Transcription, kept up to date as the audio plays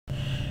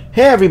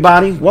Hey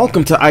everybody,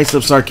 welcome to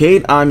Islip's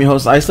Arcade. I'm your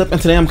host Islip,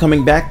 and today I'm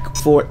coming back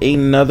for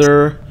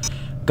another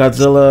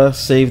Godzilla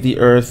Save the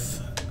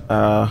Earth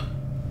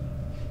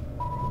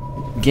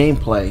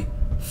gameplay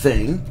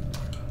thing.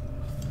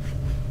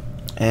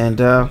 And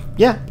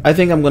yeah, I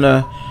think I'm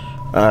gonna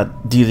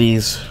do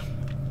these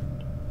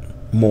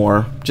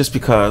more just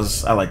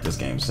because I like this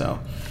game. So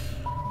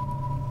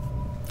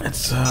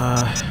let's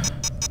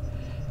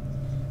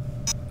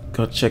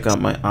go check out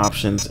my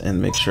options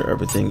and make sure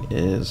everything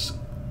is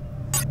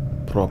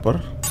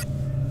proper.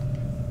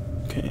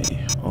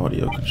 Okay,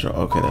 audio control.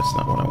 Okay, that's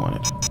not what I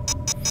wanted.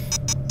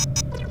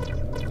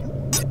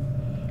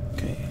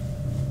 Okay.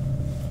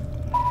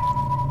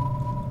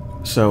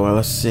 So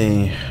let's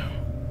see.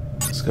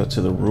 Let's go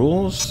to the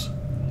rules.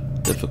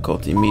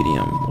 Difficulty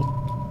medium.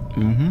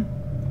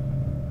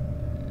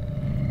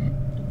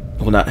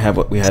 We'll not have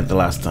what we had the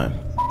last time.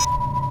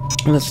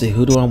 Let's see.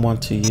 Who do I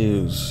want to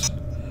use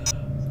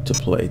to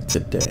play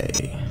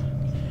today?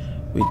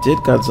 We did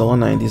Godzilla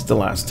 90s the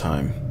last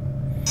time.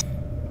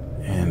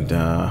 And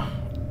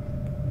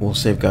we'll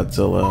save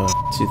Godzilla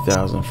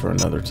 2000 for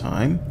another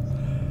time.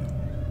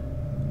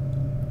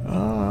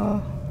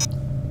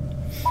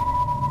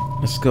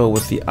 Let's go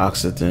with the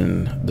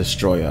Oxygen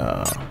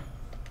Destroyah.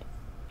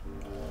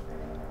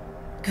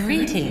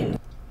 Greetings.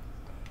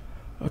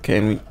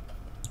 Okay,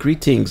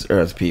 greetings,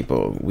 Earth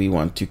people. We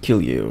want to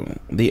kill you.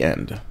 The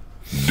end.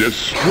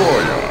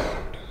 Destroyah.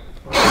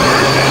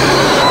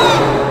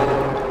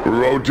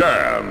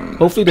 Rodan.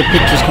 Hopefully the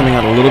picture's coming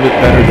out a little bit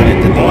better than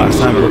it did the last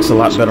time. It looks a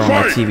lot better on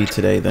my TV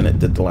today than it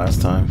did the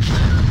last time.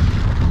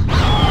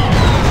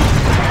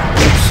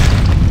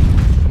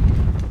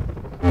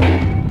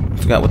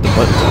 Oops. Forgot what the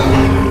buttons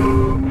are.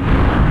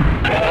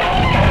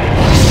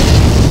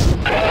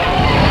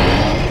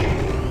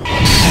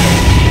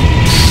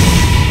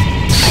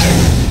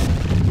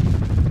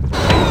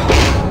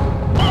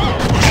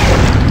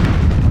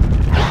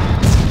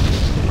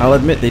 I'll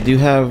admit they do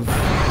have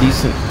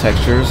decent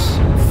textures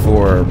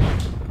for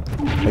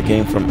a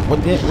game from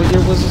what year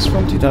was this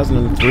from?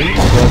 2003? 2004?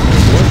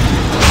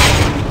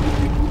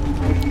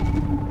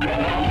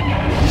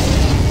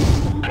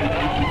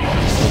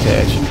 Okay,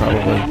 I should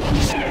probably.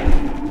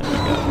 There we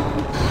go.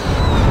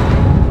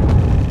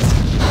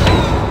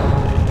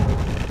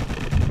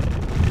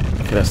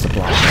 Okay, that's the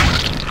block.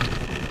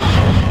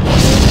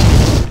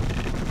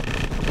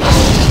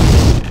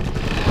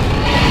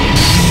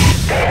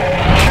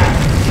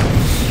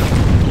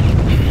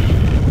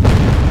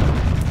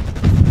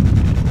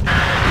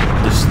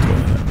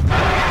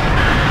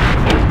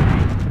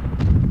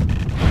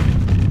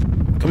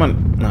 Come on.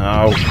 No.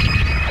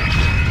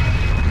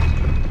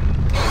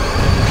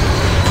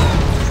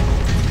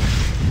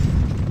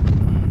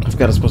 I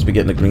forgot I'm supposed to be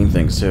getting the green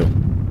things too.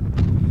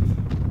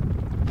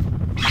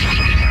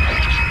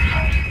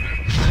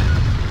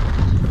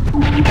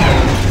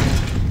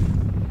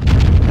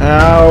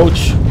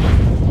 Ouch.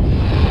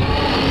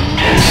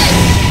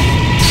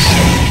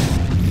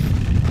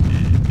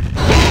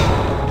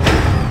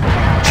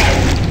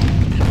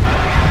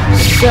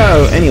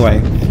 So,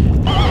 anyway.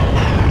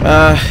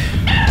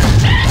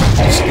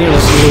 Just doing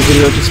this little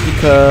video just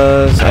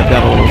because I've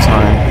got a little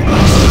time.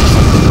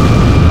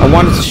 I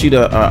wanted to shoot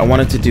I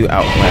wanted to do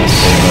Outlast,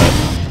 but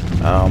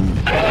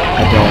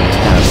I don't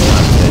have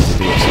time today to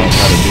do it, so I'll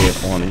try to do it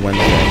on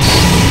Wednesday.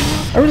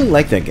 I really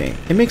like that game.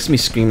 It makes me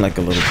scream like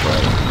a little boy.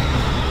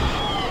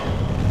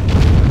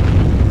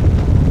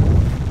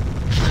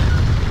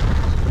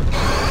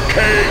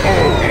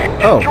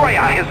 Oh,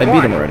 I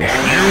beat him already.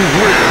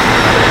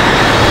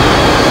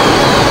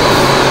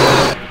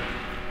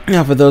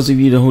 Now, for those of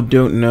you who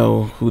don't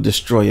know who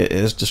Destroyah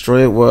is,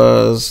 Destroyah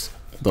was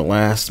the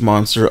last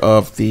monster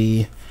of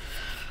the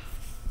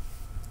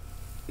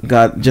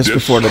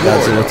before the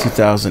Godzilla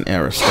 2000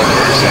 era started.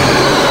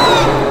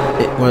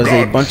 So it was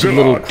a bunch of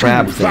little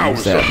crab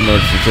things that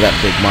merged into that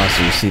big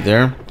monster you see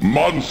there.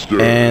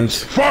 And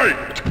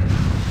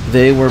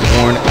they were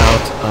born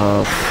out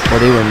of, or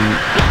they were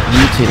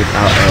mutated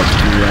out of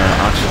the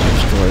Oxygen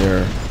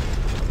Destroyer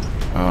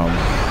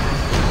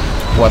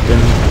weapon,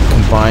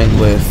 combined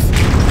with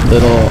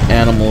little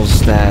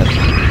animals that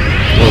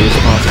were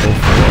responsible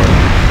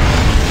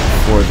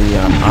for the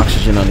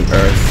oxygen on the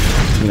Earth.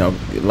 You know,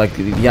 like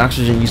the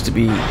oxygen used to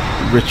be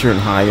richer and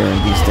higher,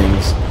 and these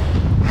things,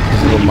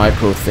 these little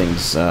micro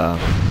things,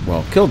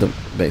 well, killed them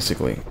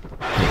basically.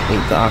 They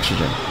ate the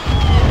oxygen.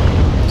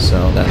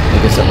 So that, I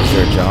guess that was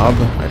their job.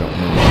 I don't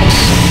know.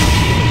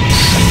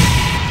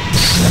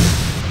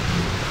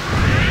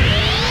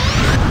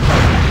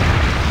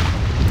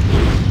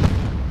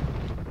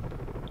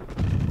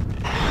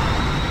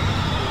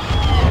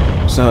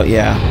 So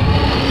yeah,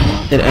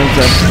 it ends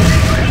up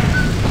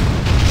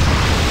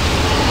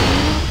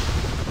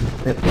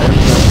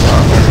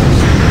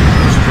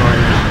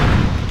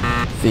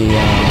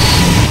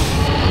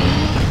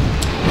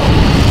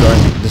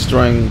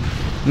destroying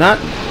not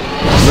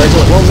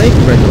regular, well, maybe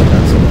regular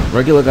Godzilla.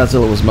 Regular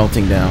Godzilla was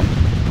melting down,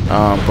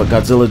 but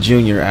Godzilla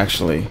Jr.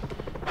 actually,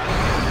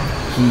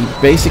 he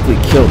basically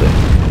killed it.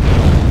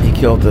 He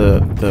killed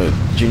the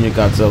Junior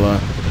Godzilla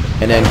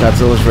and then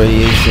Godzilla's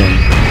radiation,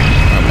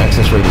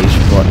 excess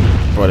radiation,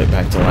 brought it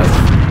back to life.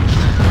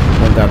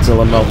 When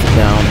Godzilla melted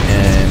down,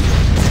 and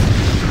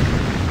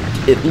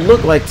it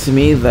looked like to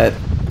me that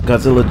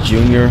Godzilla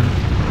Jr.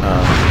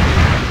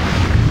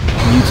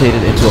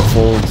 Mutated into a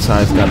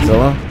full-size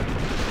Godzilla,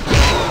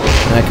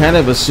 and I kind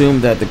of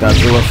assumed that the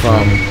Godzilla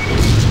from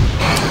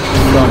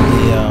the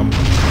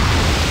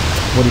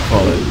what do you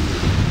call it?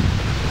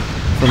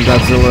 From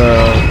Godzilla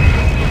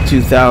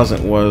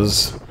 2000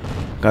 was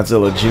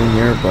Godzilla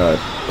Jr., but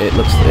it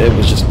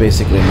was just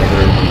basically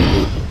another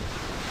reboot.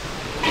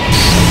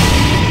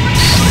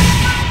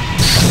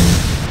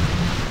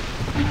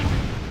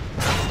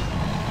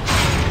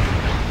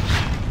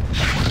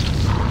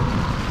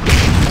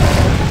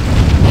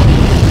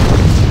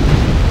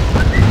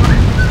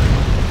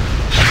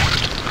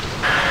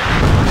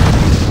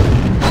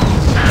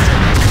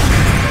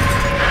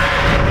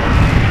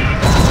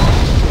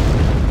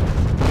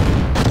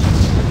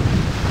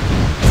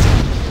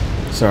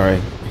 Sorry, I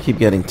keep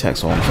getting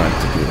texts while I'm trying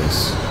to do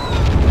this.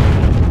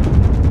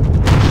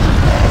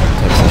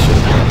 Text I should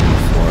have gotten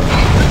before.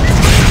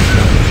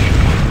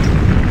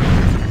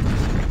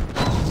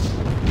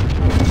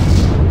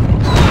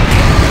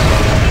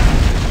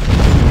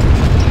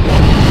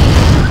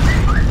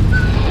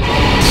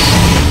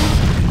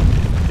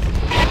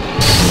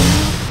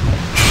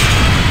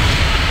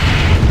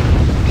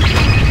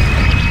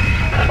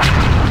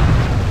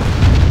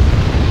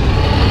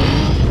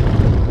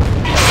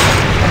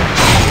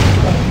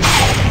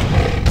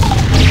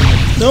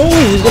 No,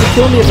 he's gonna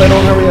kill me if I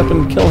don't hurry up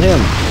and kill him.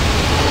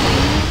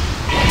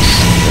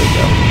 There we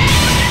go.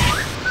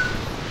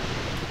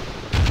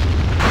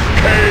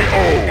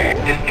 KO!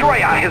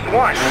 Destroyah has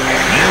won.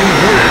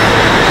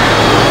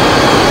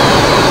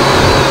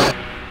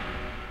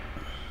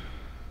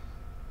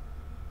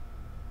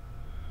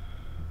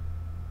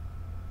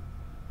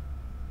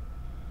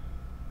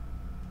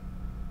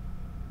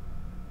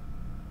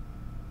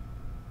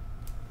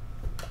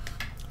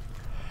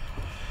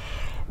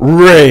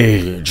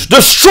 Rage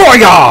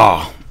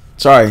Destroyah!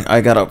 Sorry,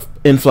 I got an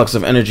influx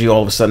of energy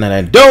all of a sudden and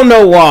I don't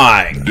know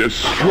why.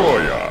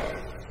 Destroyah!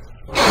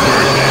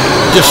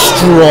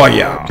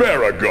 Destroyah!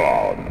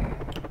 Baragon!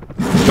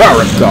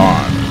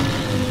 Baragon!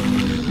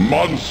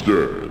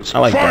 Monsters! I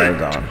like fight!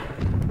 Baragon.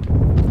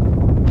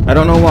 I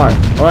don't know why.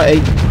 Well,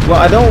 I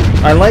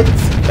liked...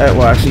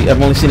 well, actually,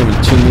 I've only seen him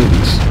in 2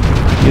 movies.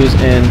 He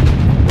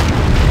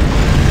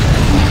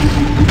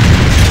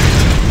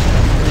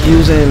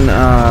was in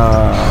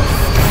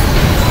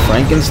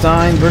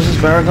Frankenstein versus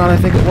Baragon, I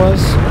think it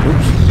was.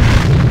 Oops.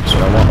 That's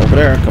what I want over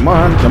there. Come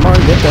on, get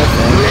that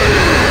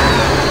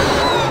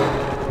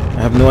thing.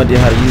 I have no idea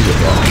how to use it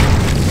though.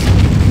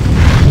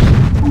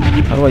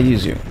 How do I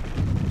use you?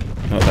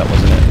 No, that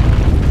wasn't it.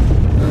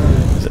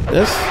 Is it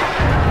this?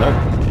 Nope.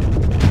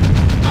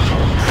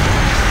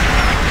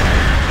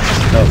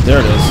 Oh, there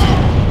it is.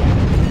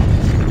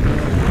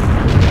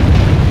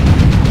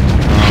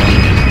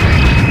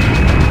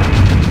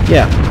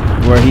 Yeah.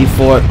 Where he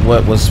fought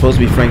what was supposed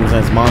to be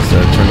Frankenstein's monster.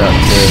 It turned out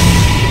to...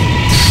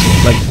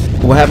 Like,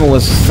 what happened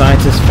was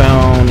scientists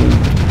found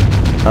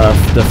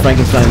the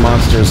Frankenstein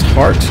monster's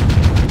heart.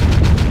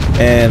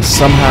 And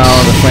somehow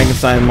the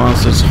Frankenstein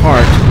monster's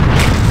heart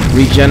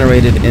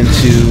regenerated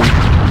into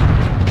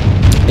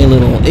a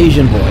little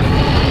Asian boy.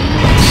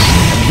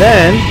 And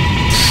then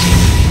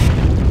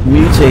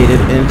mutated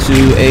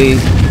into a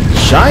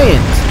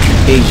giant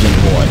Asian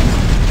boy.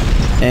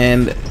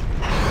 And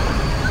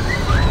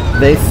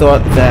they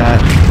thought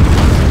that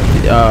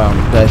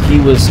that he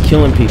was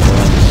killing people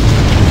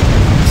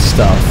and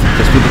stuff,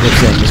 because people kept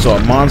saying you saw a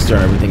monster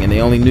and everything, and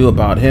they only knew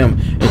about him.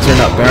 It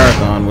turned out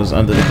Baragon was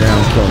under the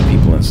ground killing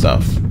people and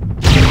stuff.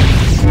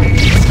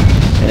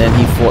 And then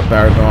he fought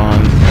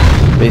Baragon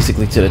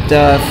basically to the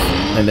death,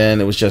 and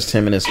then it was just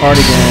him and his heart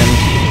again.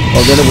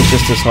 Well, then it was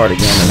just his heart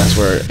again, and that's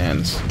where it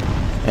ends.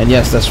 And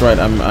yes, that's right.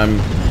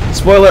 I'm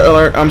spoiler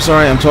alert. I'm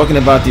sorry. I'm talking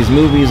about these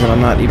movies, and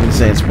I'm not even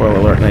saying spoiler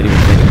alert. Not even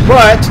thinking,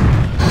 but.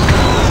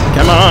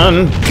 Come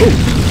on! Ooh.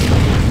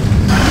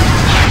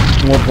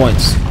 More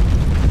points.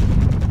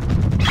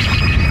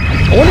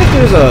 I wonder if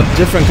there's a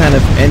different kind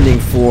of ending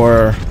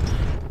for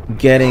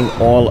getting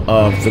all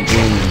of the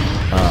green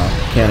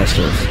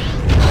canisters.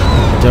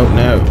 I don't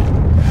know.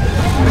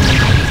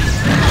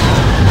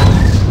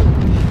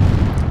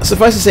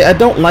 Suffice to say, I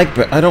don't like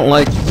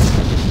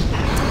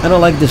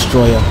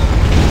Destroyah.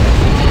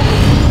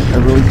 I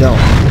really don't.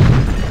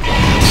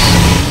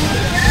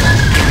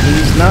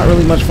 He's not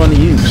really much fun to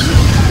use.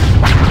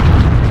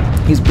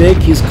 He's big,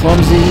 he's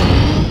clumsy.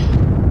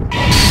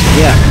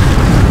 Yeah.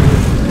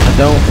 I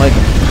don't like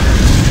him.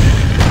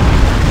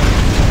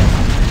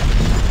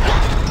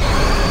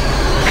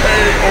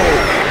 KO!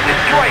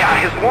 Destroyah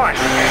has won.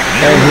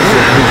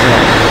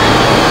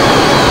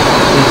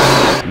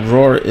 His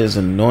roar is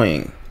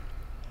annoying.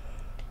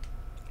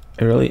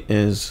 It really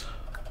is.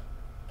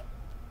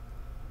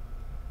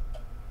 I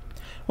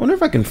wonder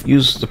if I can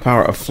use the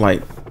power of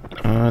flight.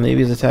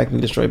 Navy's attacking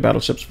destroy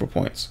battleships for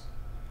points.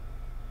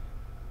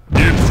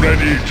 Get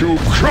ready to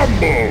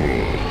crumble!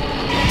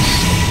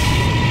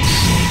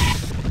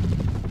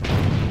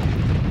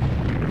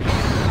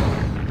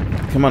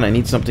 Come on, I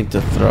need something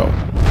to throw.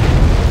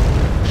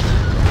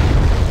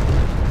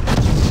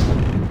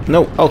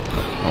 No. Oh,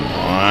 come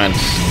on.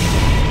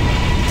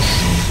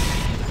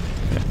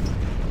 Okay.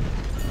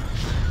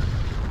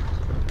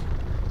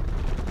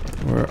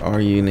 Where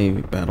are you,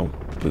 Navy battle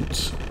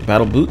boots?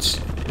 Battle boots?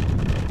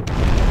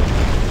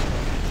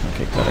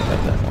 Okay, glad I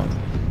got that one.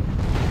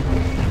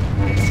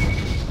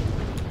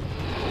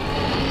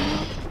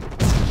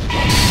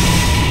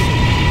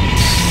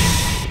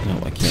 No,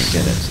 I can't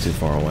get it. It's too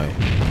far away.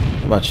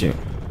 How about you?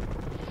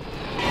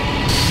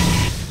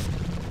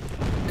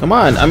 Come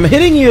on, I'm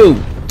hitting you!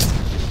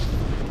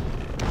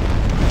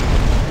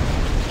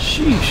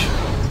 Sheesh.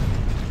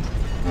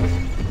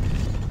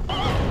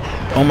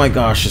 Oh my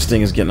gosh, this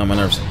thing is getting on my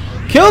nerves.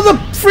 Kill the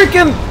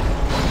freaking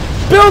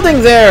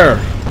building there!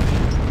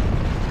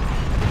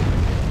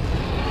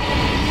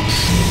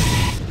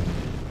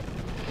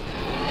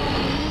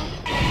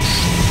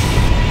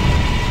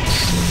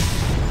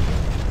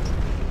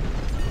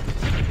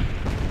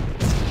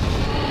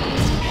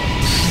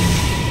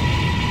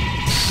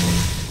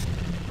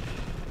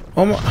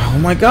 Oh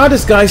my god,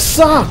 this guy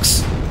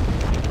sucks!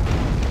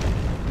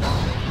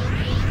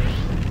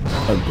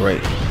 Oh,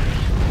 great.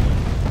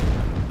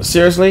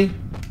 Seriously?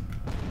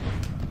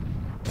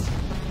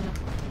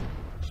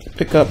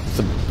 Pick up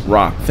the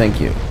rock, thank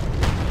you.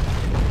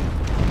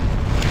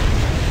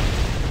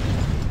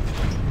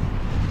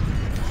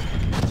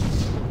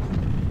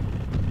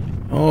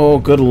 Oh,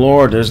 good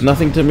lord, there's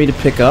nothing to me to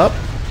pick up?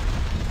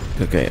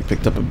 Okay, I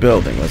picked up a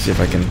building. Let's see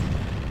if I can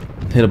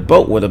hit a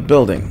boat with a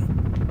building.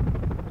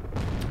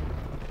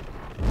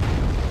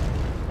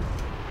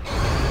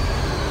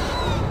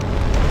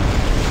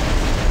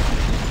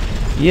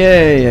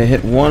 Yay, I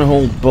hit one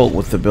whole boat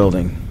with the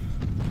building.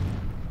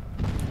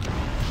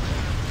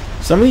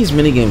 Some of these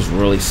minigames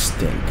really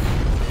stink,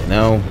 you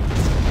know?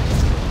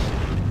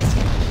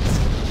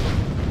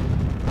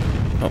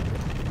 Oh,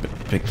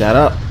 pick that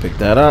up, pick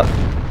that up.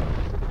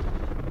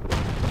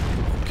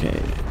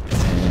 Okay,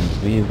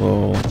 and we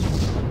will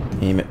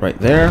aim it right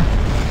there.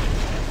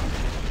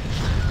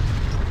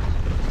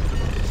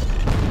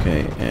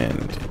 Okay,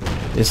 and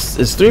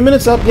is 3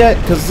 minutes up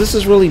yet? Because this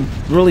is really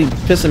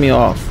pissing me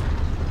off.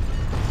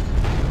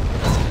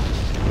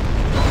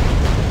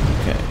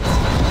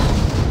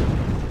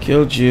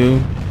 Killed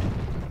you.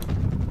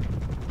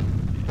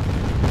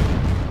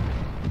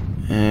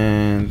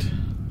 And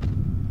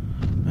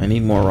I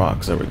need more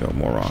rocks. There we go,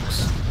 more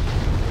rocks.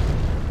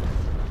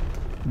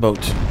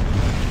 Boat.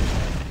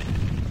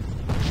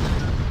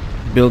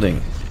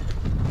 Building.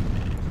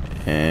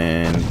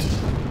 And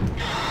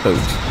boat.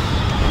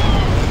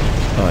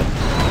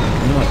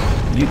 You know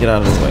what? You get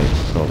out of the way,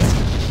 building.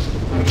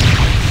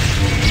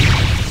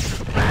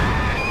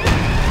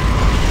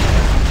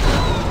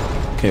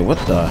 Okay, what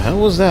the hell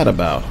was that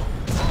about?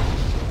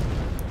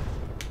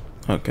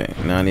 Okay,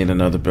 now I need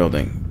another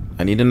building.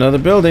 I need another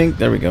building.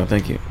 There we go.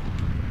 Thank you.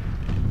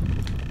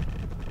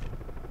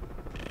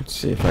 Let's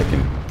see if I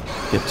can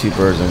get 2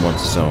 birds in 1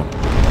 stone.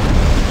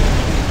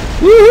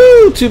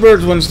 Woohoo! 2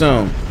 birds, 1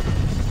 stone.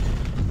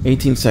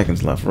 18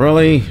 seconds left.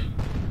 Really?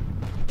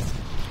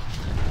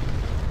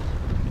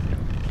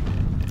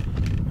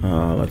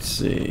 Let's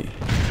see.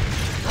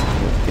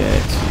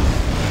 Okay.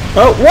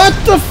 Oh, what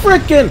the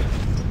frickin'?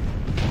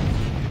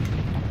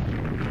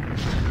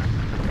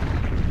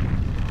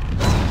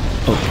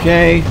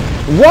 Okay.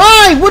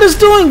 Why? What is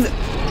doing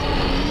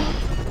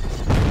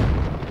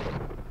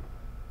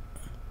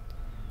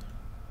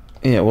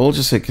Yeah, we'll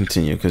just hit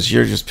continue because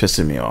you're just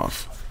pissing me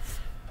off.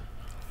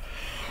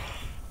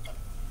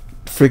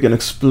 Freaking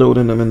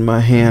exploding them in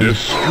my hand.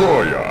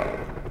 Destroyah.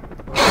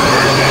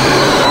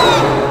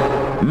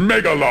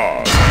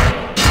 Megalon.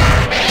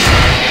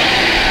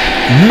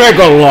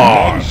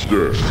 Megalon.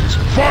 Monsters,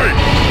 fight.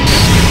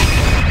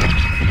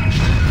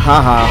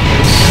 Haha.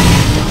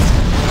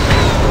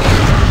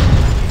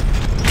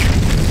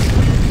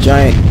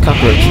 Giant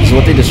cockroach is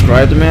what they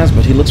described him as,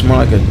 but he looks more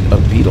like a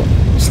beetle.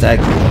 Stag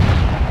beetle.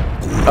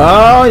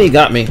 Oh, and he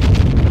got me.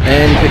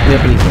 And he picked me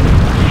up and he killed me.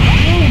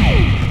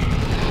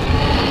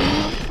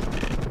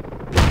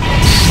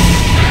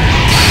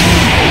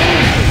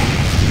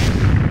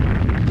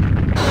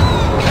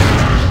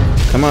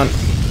 Come on.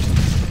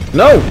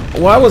 No!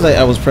 Why was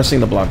I was pressing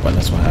the block button,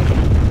 that's what happened.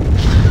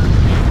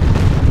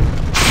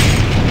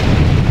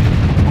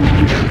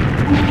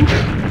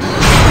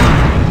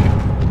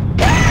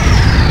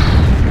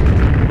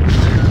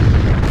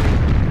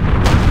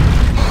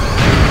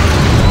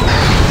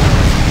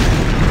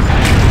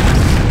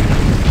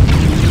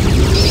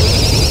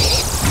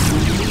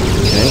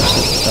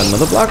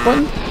 Another block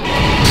button?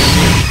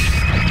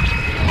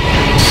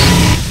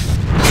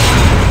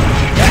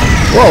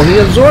 Whoa, he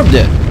absorbed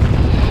it.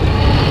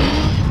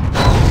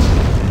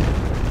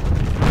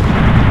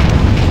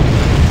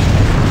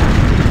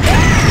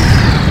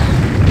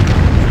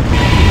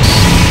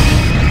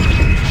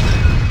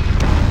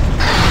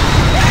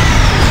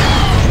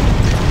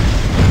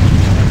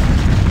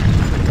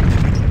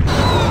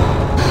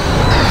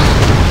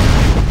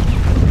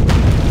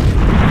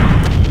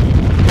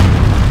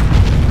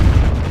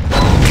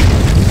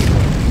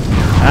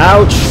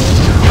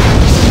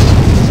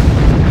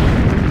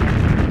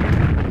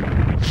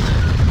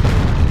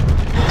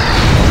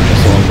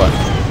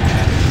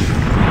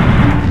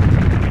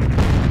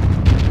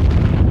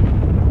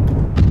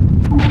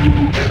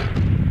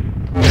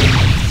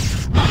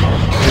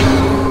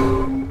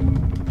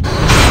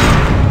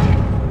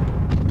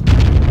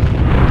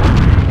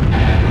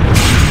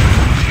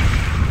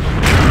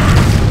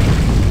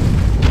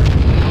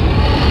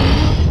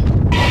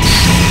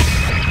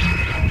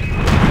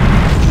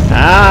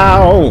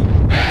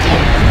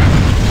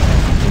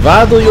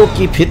 Why do you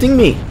keep hitting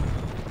me?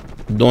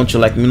 Don't you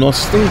like me no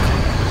stink?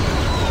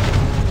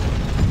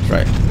 That's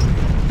right.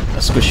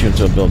 I'll squish you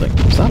into a building.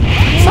 Stop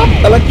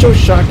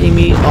electroshocking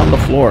me on the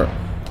floor.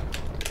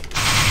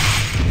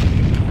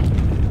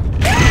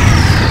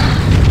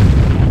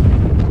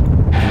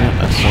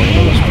 Yeah, I saw one of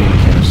those green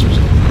canisters.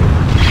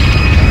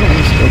 Oh,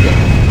 let's go get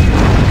one.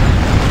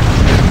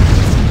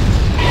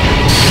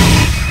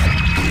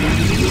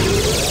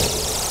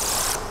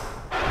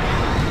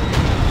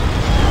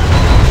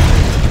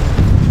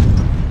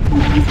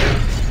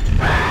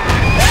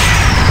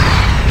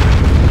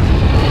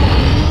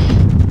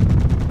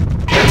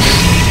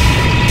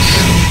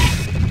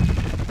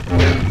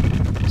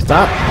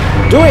 Stop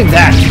doing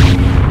that!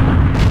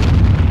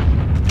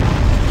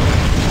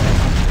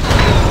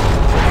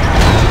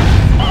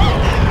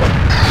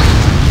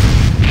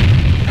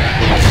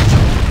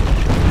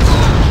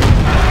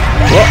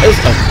 What is...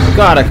 Oh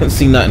God, I couldn't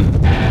see nothing.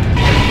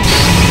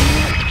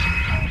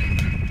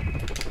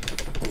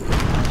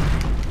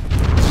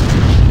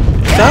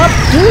 Stop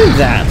doing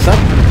that! Stop...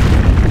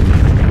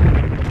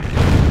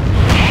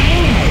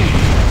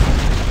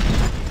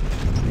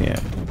 Yeah,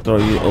 throw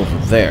you over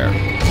there.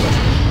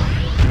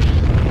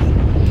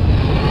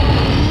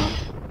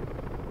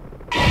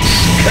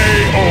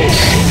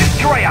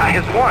 Destroyah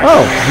has won.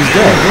 Oh, he's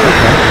dead.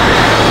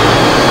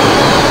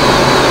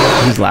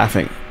 Okay. He's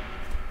laughing.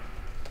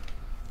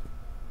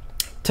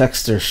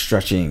 Texture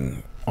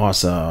stretching.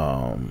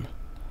 Awesome.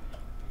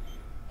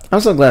 I'm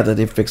so glad that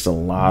they fixed a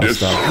lot of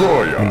stuff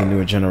in the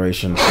newer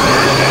generation. But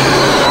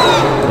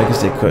I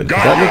guess they could.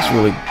 That looks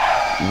really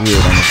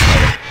weird on this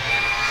title.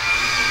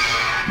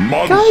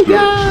 Monsters,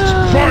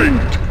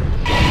 fight!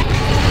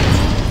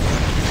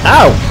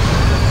 Ow!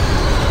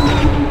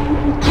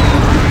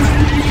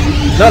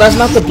 No, that's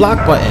not the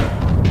block button.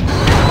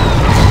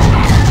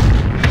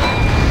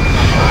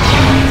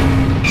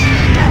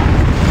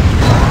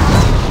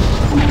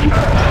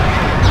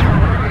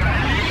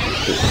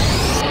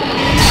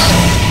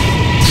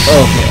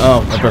 Okay,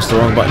 oh, I pressed the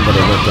wrong button, but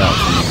it worked out.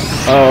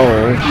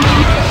 Oh.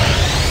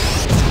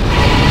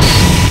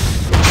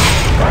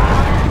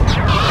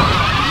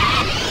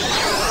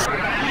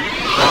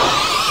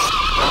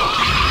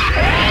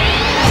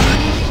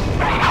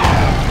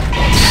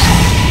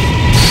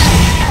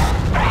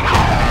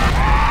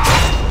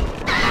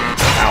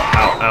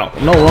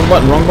 No, wrong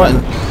button, wrong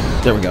button.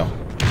 There we go.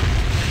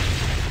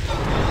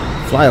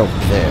 Fly over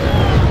there.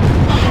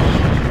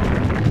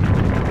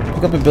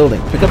 Pick up a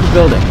building. Pick up a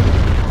building.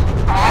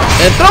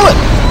 And throw it!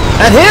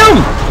 At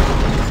him!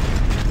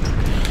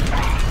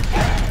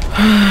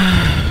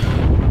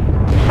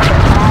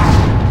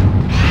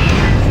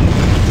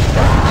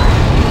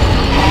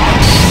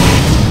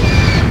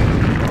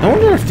 I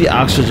wonder if the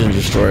oxygen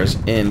destroyers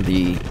in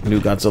the new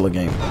Godzilla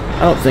game. I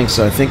don't think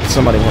so. I think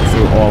somebody went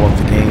through all of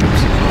the game's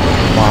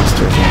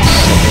monsters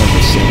and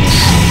the scenes.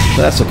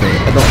 But that's okay.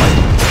 I don't like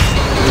them.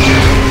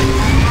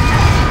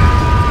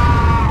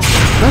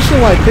 I'm not sure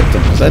why I picked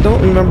them, because I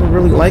don't remember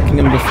really liking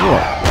them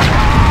before.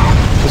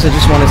 Because I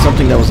just wanted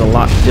something that was a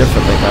lot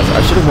different. Like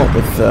I should have went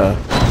with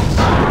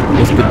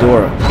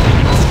Ghidorah.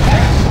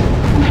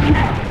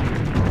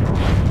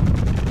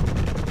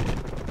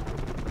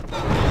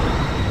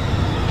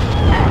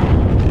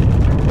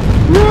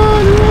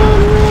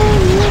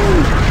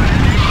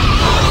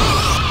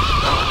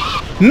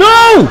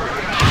 No!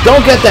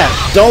 Don't get that!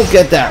 Don't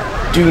get that!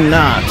 Do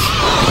not!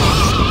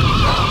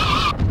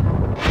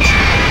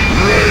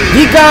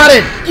 He got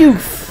it! You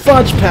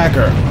fudge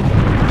packer!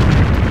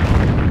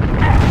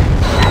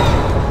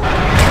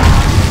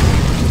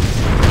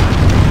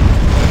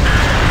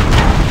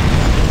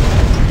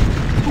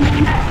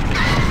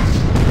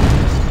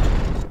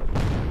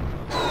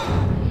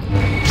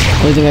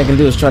 Only thing I can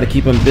do is try to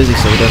keep him busy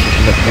so he doesn't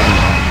end up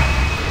getting...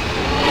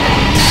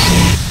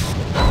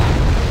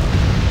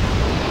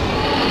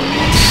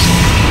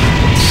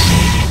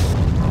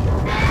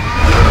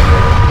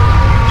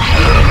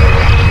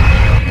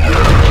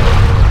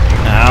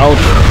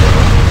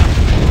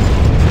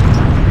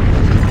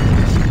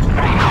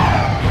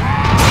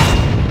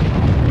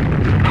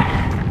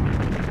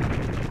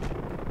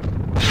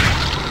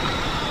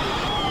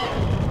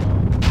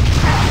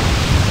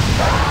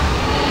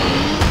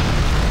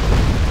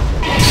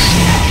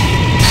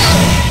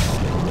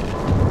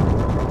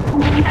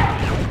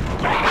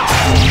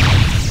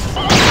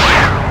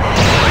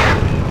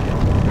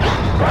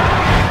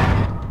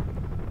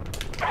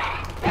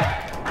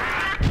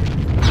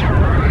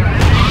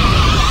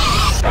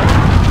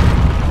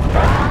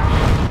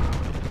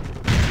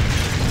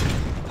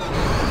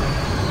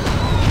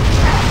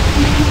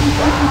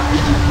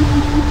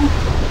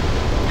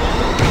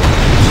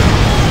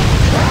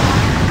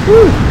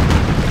 Woo!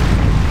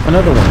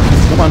 Another one.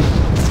 Come on.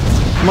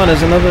 Come on,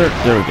 there's another.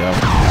 There we go.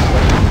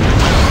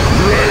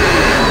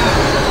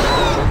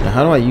 Now,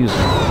 how do I use it?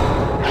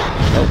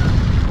 Oh.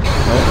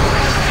 Oh.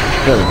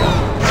 There we go.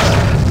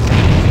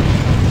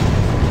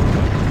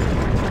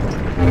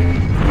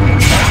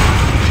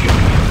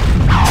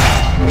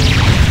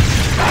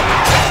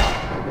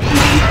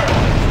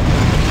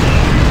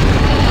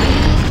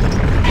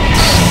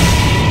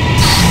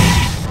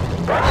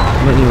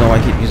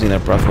 their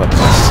breath weapon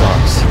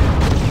sucks.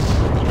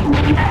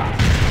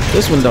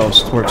 This one though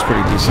works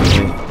pretty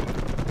decently.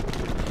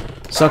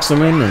 Sucks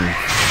them in and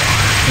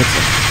hits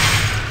them.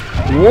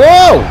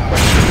 Whoa!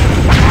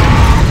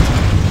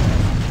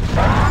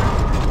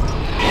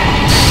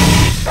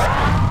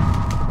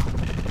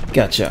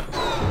 Gotcha.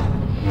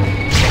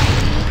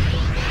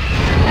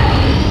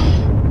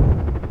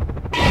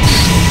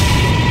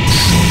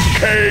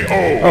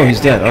 KO. Oh,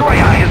 he's dead. Okay.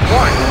 Destroyah has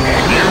won.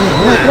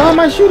 Why am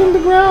I shooting the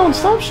ground?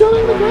 Stop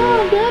shooting the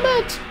ground, damn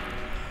it!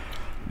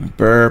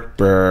 Burp,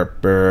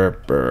 burp,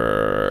 burp,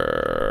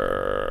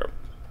 burp.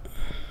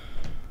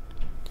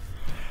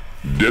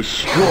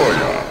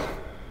 Destroyah.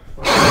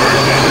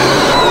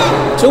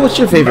 So what's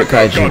your favorite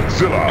kaiju?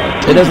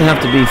 Godzilla. It doesn't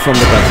have to be from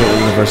the Godzilla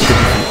universe. It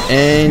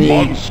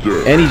could be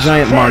from any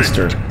giant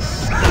monster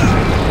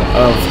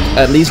of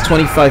at least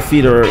 25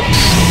 feet or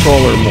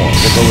taller or more.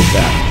 We'll go with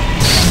that.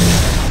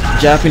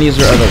 Japanese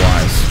or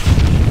otherwise.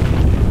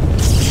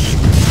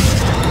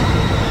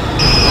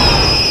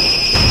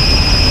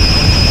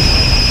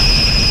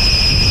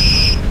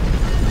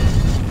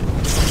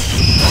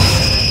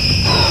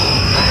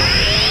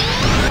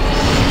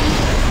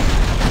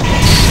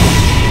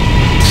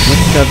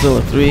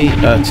 Godzilla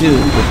 2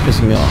 was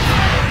pissing me off.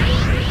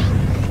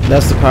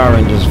 That's the Power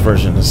Rangers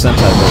version, the Sentai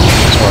version.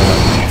 As far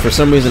as for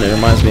some reason, it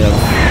reminds me of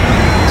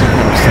some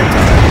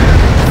kind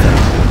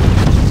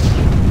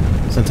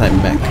of Sentai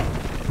mech.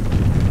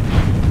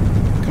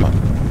 Come on.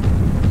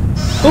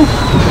 Oh!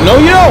 No,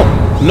 you don't!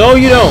 No,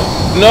 you don't!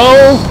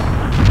 No!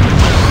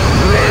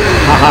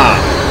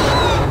 Haha!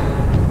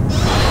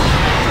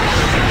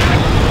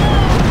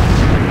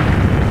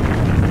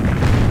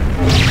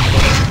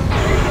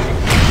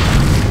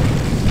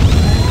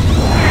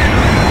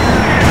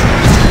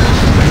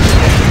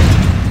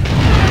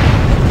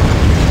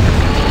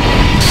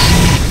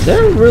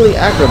 They're really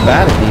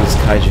acrobatic, these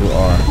kaiju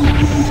are.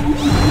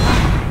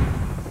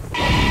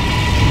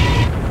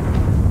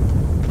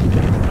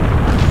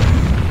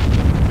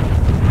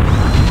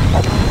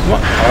 Come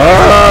on.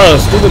 Oh,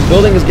 stupid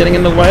building is getting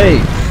in the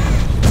way.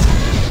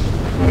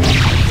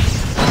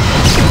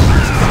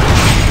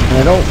 And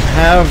I don't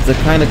have the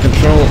kind of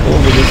control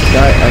over this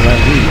guy as I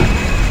need.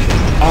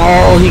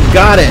 Oh, he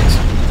got it!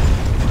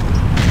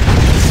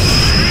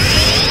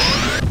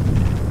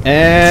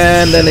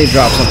 And then they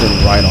drop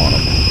something right on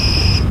him.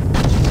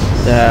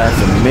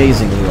 That's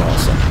amazingly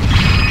awesome.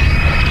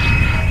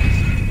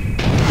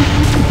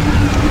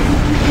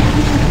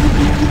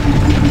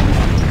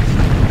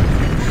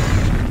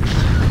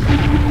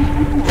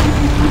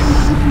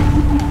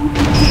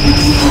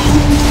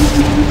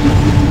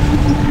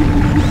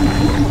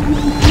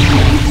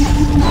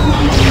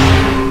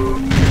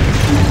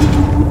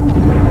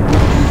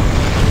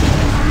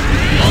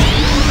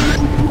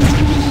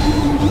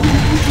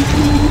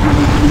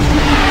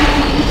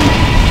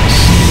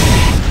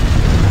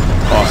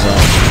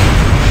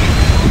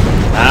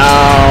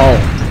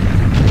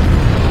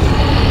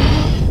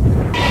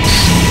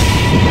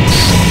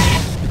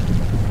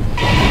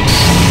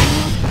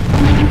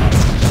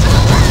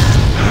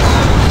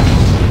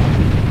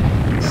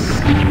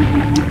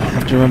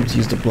 Remember to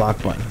use the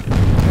block button.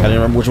 I gotta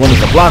remember which one is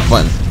the block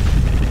button.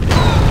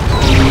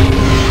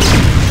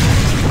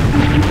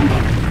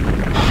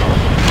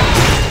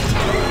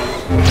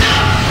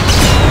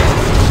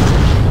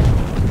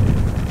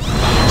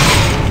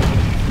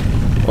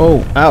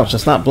 Oh, ouch,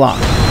 that's not block.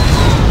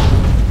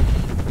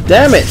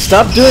 Damn it,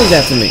 stop doing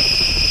that to me.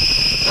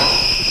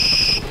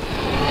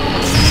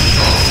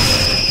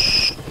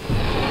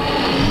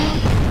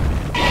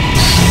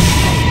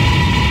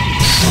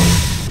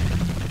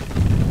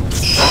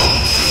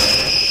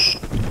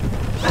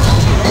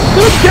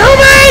 Kill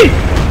me!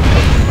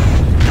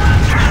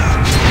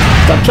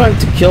 Stop trying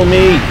to kill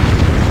me!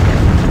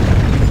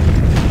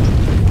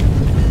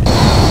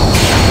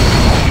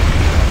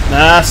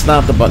 That's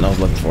not the button I was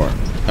looking for.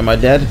 Am I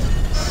dead?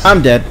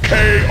 I'm dead. KO.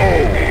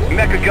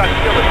 Mecha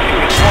Godzilla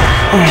 2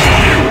 has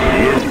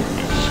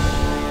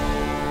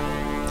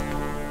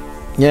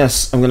won.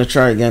 Yes, I'm gonna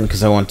try again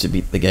because I want to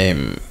beat the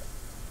game.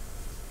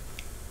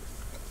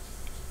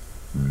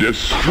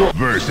 Destroy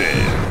versus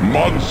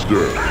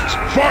monsters.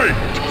 Fight!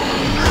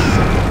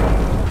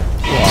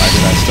 Why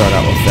did I start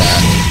out with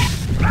that?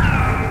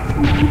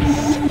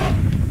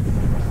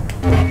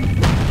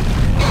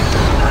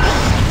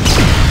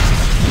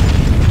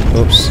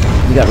 Oops,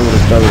 he got rid of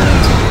his belly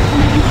lens.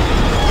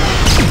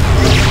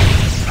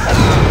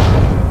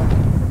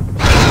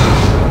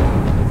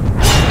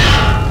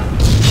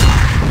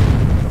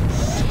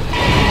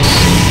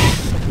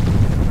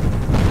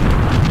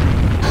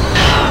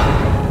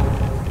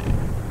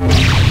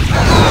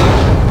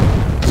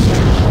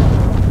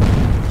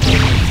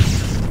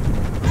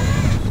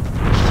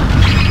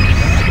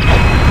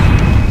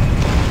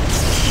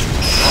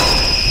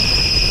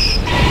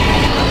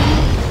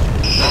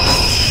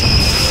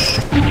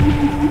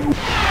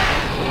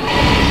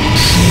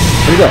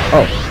 Here we go.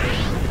 Oh.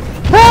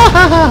 Ha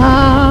ha ha ha!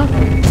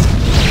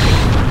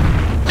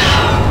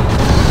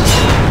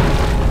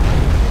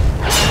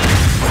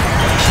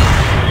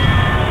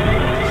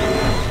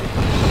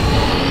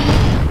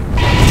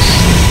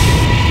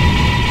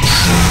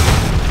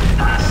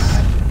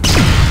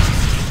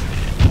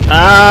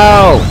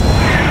 Ow!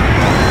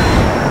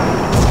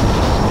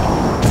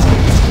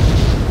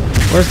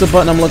 Where's the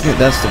button I'm looking at?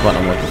 That's the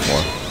button I'm looking for.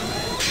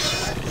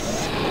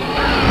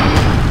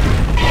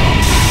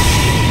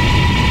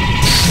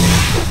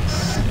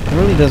 It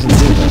really doesn't do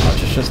that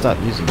much. I should stop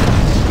using it.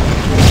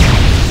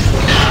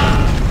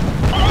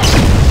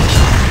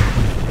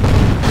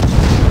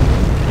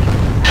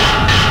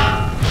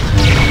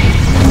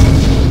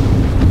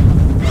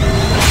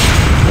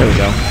 There we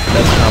go.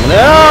 That's coming.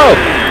 Oh!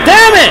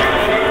 Damn it!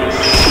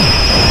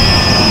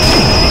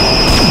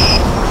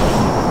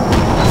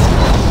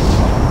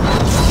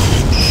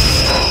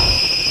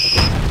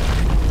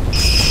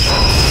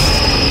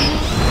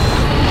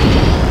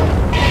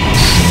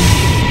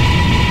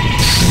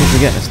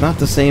 Again, it's not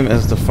the same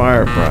as the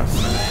fire breath.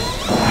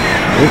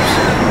 Oops.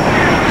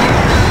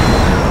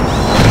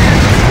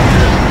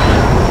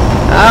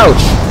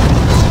 Ouch!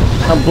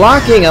 I'm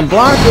blocking! I'm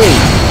blocking!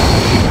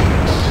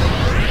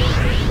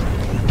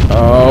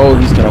 Oh,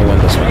 he's gonna win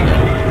this one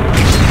again.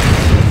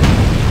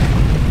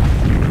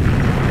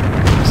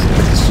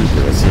 Let's see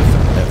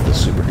if the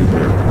super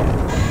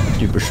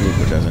duper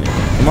super does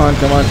anything. Come on,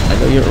 come on. I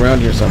know you're around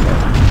here somewhere.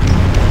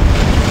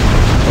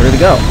 Where did it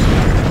go?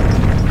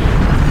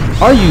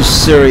 Are you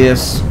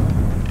serious?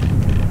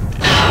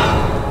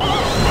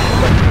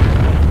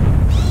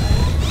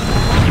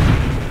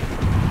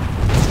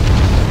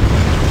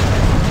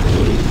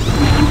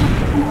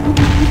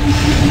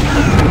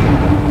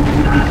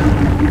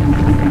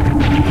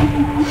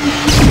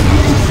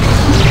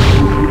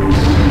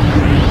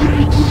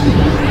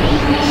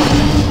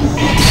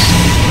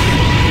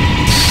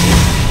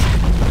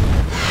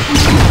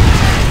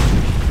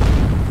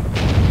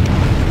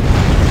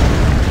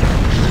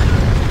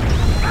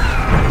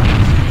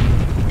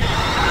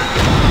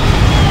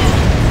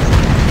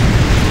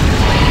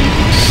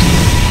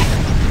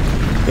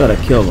 Gotta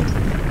kill him.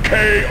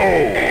 KO.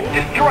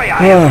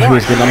 Destroyah. Oh, he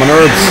was getting on my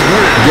nerves.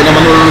 Getting on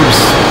my nerves.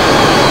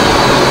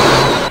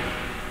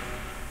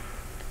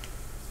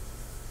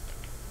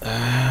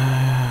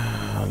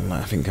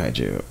 Laughing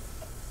kaiju.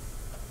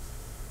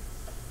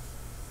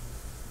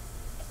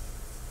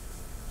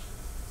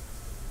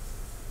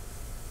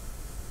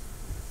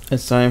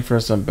 It's time for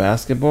some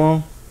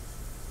basketball.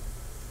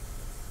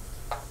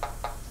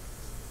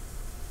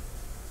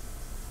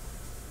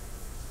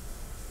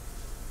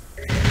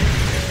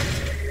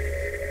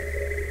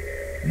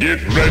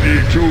 Get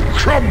ready to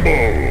crumble!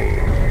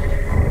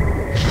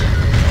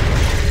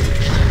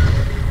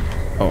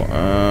 Oh,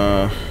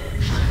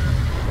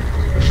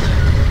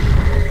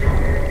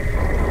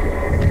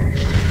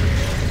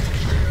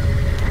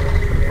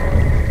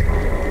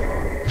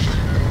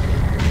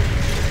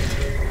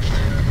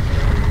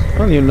 I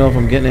don't even know if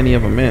I'm getting any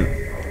of them in.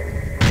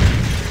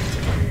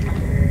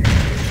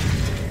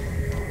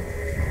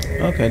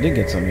 Okay, I did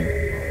get some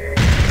in.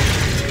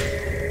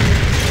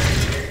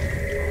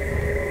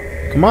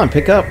 Come on,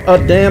 pick up a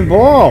damn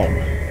ball.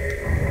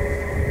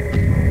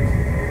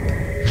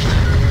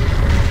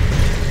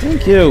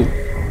 Thank you.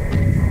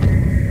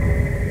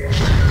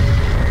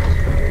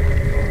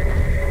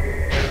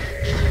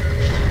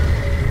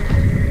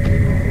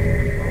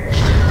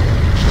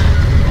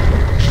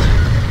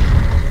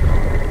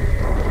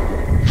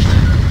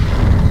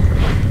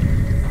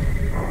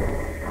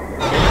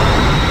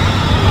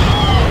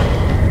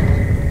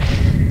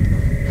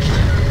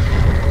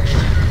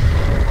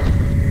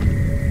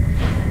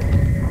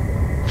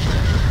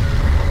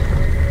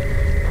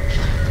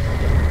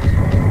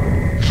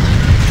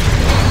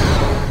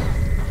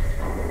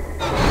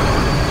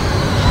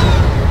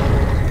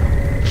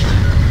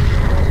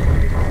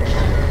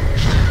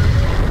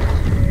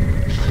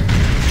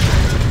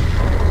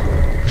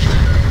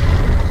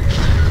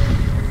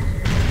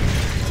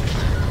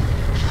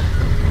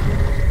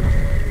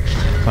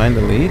 Find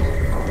the lead?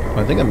 Oh,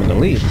 I think I'm in the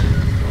lead.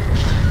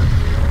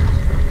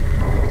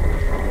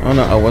 Oh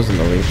no, I was in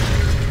the lead.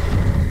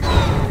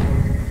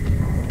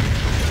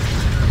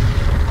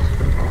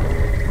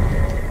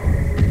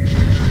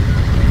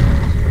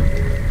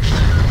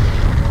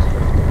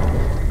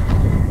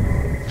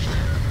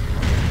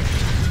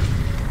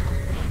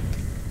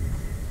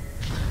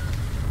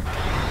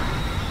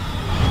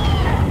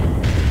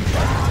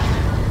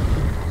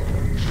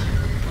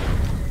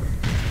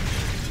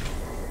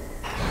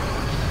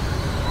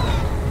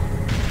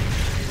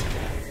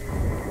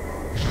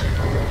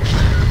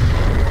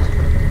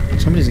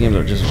 Some of these games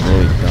are just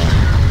really dumb.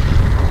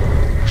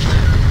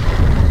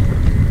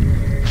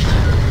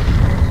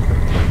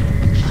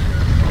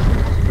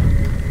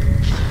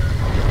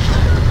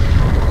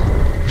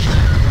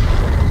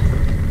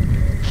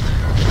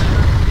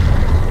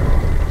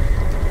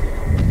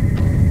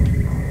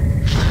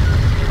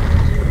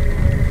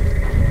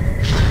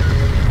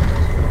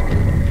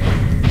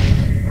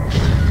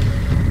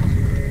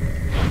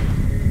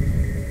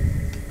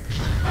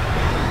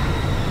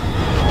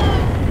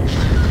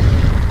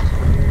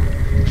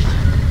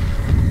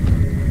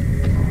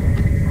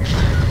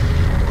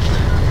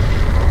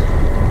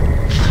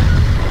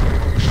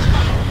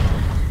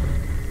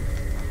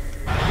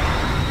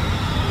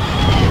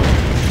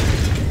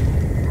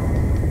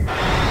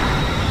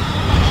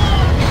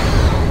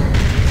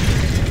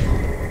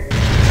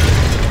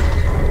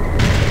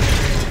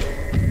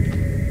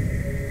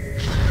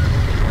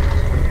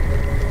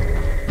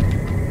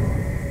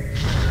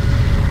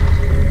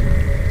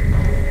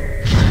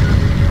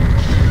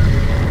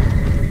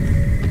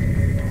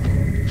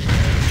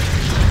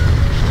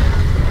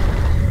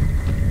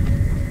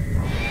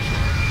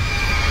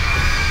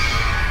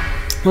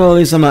 Well, at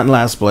least I'm not in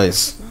last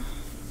place.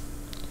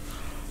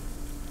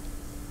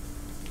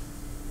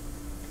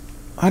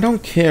 I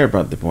don't care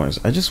about the points.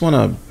 I just want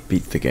to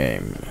beat the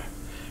game.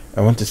 I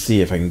want to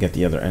see if I can get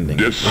the other ending.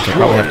 Which I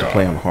probably have to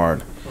play on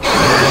hard.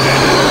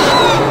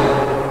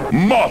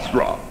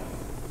 Mothra.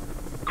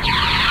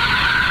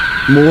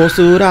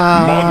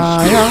 Mothra.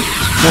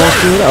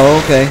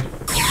 Oh, okay.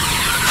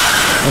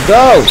 Now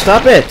go!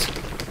 Stop it!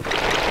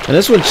 And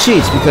this one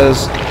cheats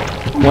because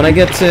when I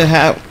get to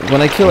when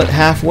I kill it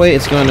halfway,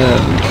 it's going to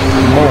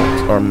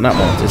molt, or not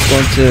molt. It's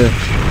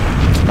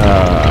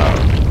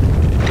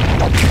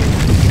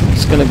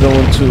going to go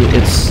into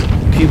its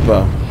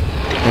pupa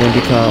and then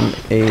become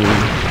a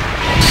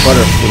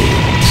butterfly.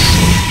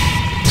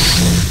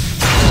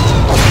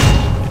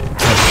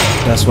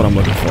 That's what I'm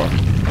looking for.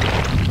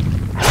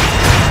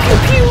 Pew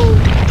pew!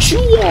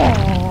 Chua!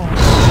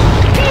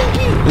 Pew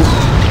pew!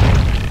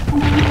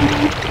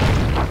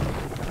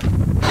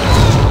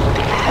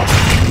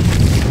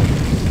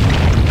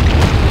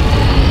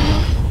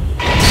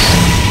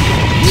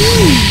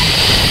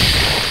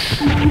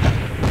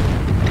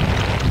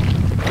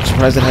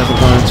 I'm surprised it hasn't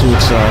gone into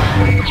its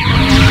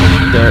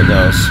there it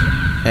goes.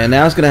 And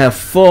now it's gonna have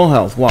full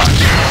health. Watch.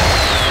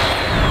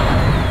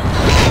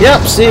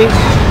 Yep, see?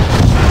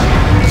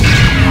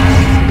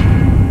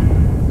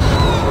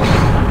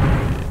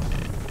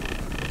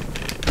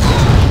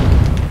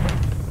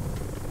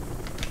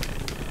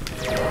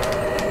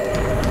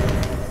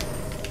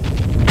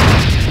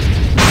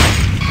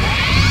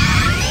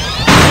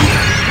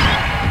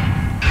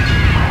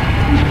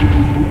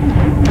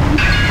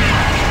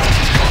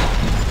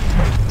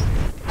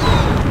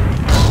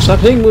 Stop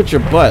hitting with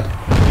your butt.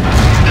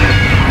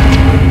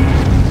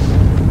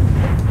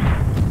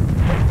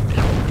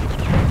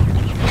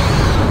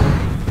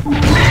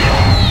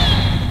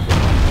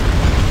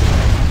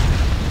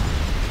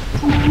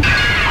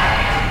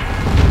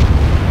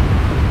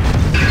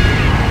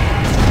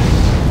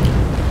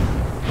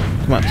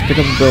 Come on, let's pick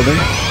up a building.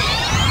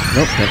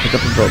 Nope, can't pick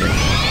up a building.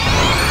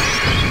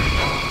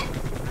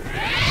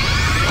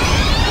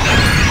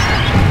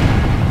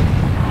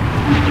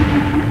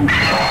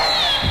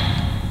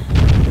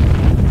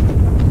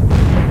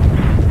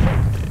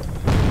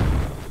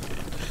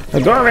 They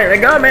got me! They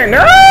got me!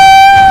 No!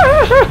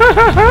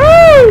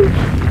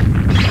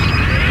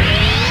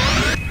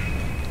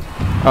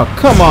 Oh,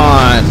 come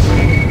on!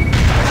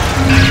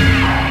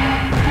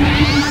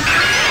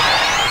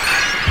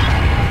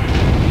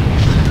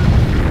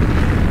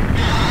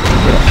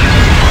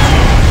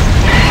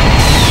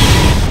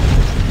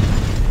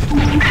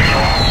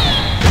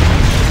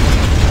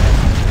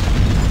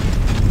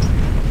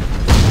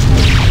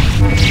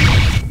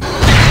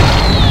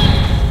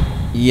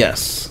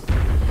 Yes.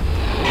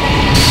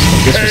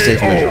 This was safe.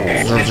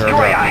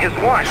 Destroyah is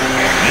one.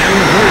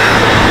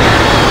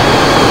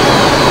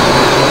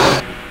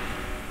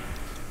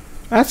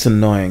 That's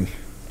annoying.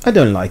 I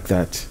don't like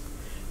that.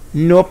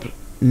 Nope,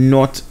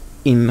 not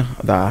in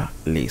the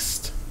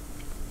least.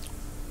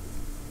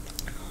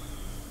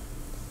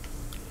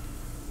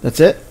 That's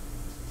it?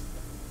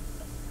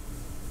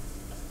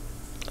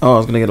 Oh, I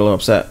was gonna get a little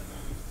upset.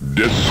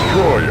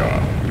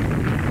 Destroyah.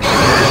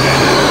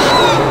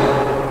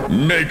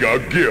 Mega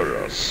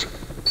Gearus.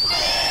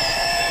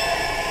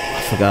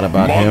 Forgot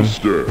about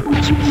Monsters,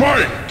 him.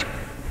 Fight!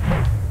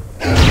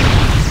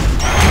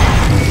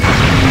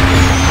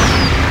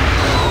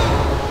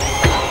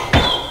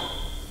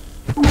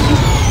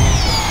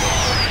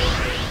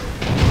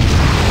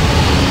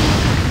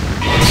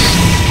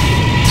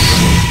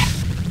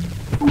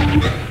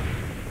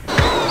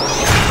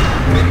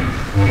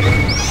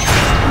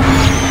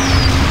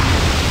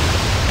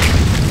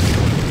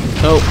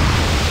 Oh,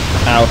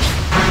 ouch.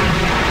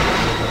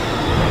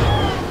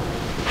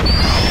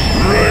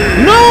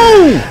 No!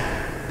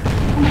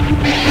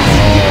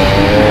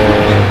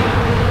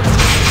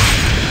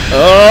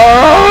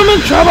 Oh, I'm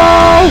in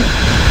trouble!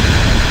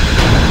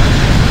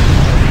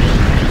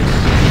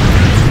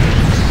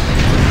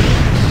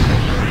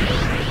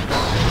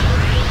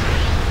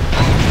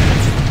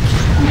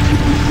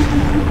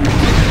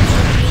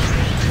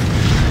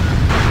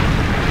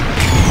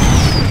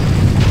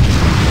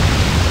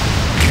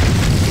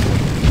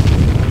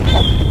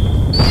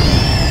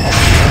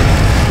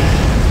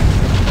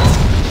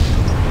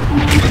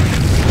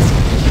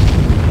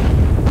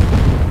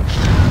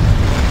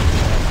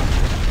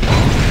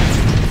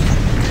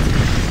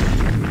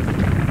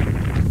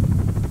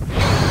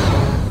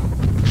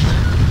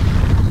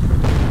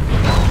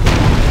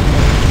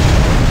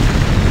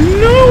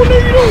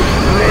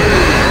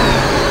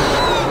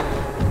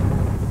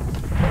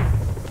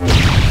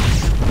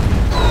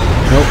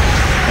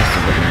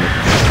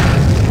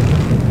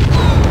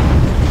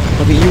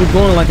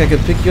 Going like I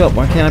could pick you up.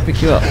 Why can't I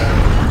pick you up?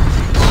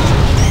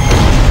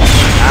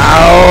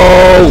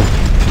 Ow!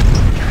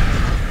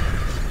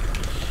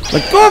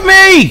 Let go of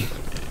me!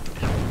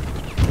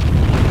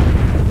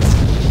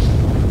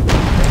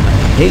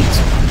 I hate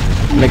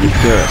Mega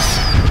Gearus.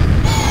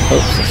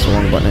 Oops, that's the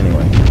wrong button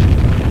anyway.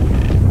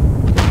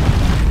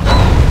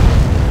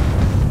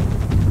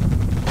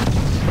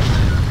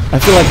 I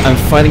feel like I'm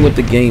fighting with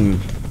the game.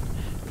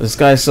 This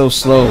guy's so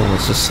slow.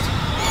 It's just...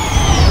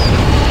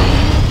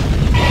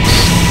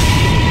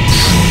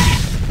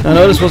 I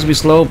know it's supposed to be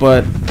slow,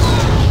 but...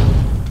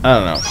 I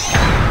don't know.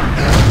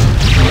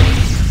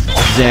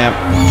 Zap.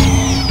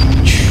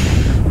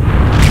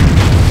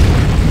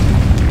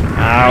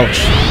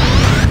 Ouch.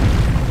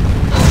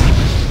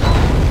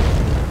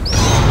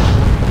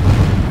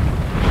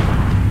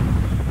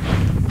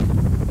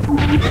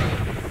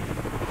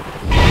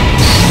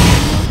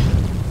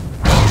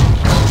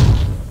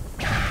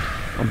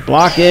 I'm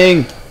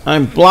blocking!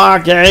 I'm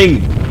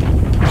blocking!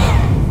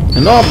 I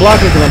know I'm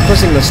blocking because I'm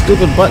pressing the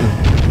stupid button.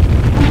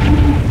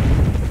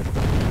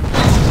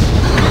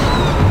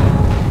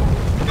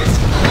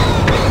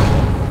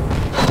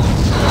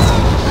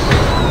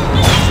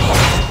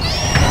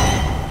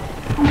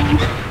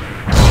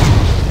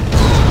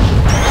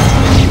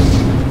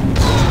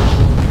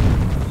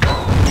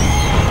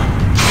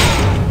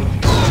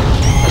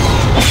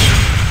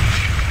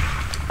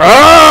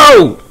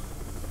 Oh!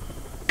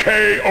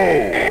 KO.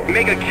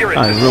 Mega Gearus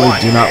I is really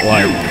one. do not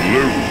like You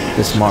lose.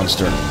 this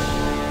monster.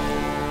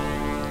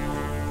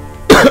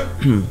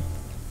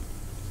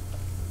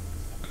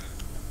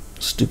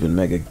 Stupid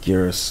Mega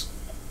Gearus.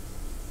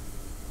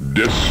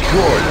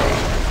 Destroyah.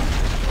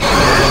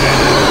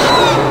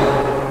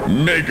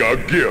 Mega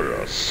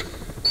Gearus.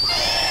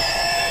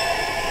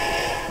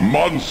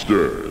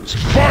 Monsters,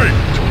 fight!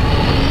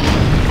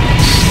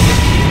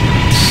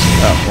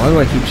 Oh, why do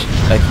I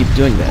keep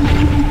doing that?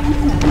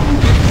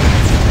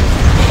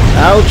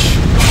 Ouch!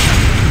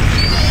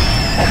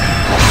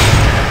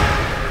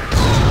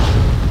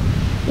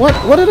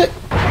 What did it?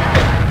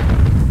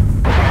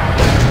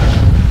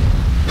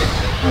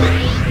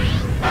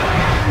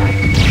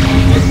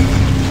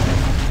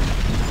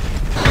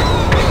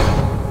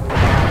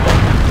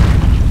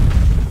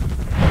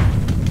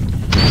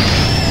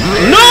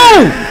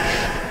 No!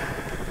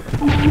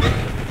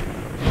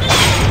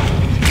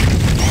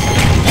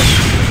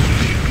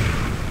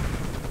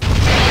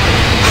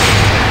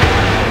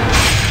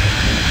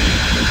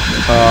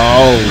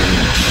 Oh.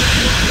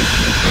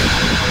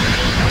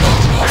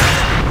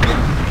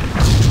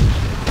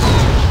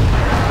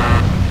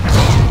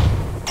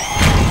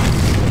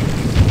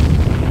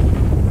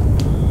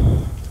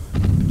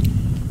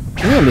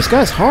 Damn, this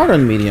guy's hard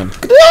on medium.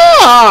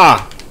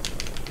 Ah!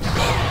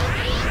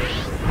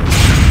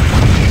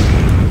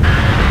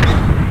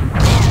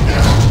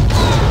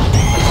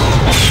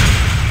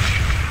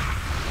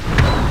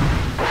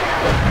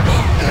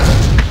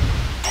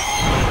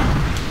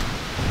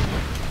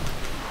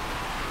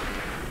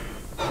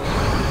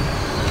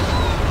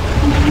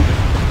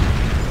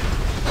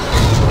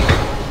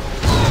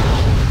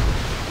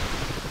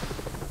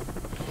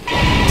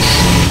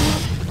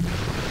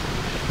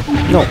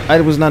 No,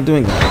 I was not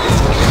doing that.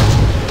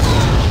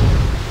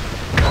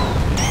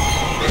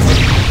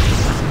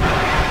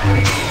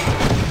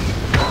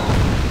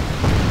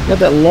 Got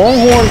that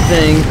longhorn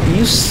thing.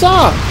 You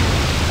suck.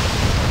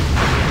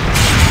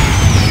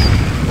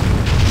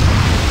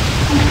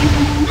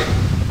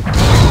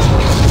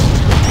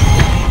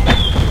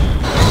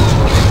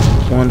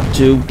 One,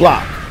 two,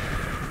 block.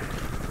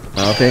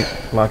 Okay,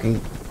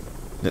 blocking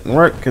didn't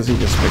work because he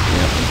just picked me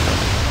up.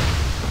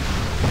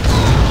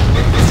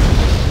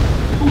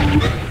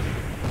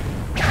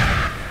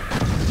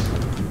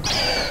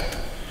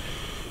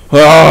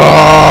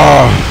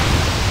 Oh!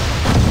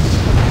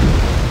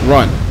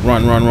 Run.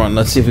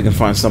 Let's see if we can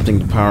find something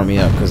to power me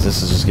up, because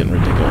this is just getting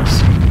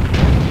ridiculous.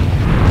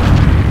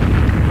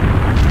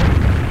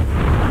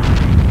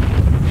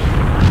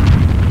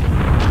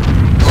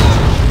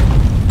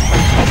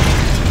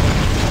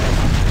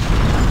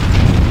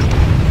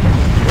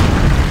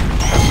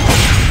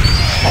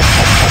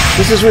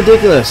 This is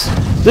ridiculous!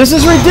 This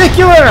is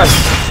ridiculous!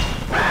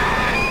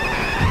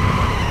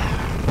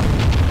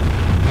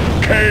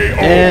 KO.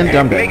 And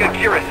I'm dead. Mega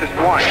Gearus is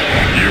one.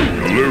 You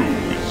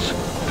lose.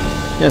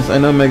 Yes, I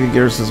know Mega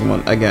Gearus is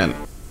one. Again.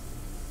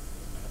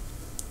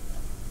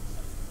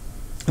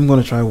 I'm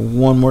going to try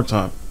one more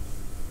time.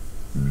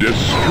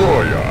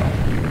 Destroyah.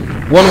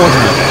 One more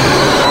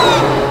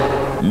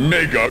time.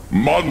 Mega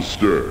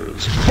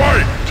Monsters,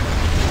 fight!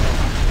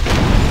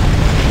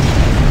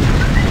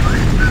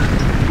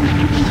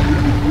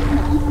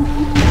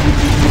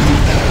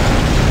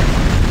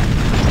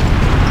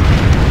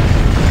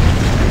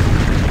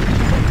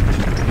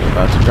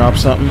 About to drop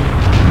something.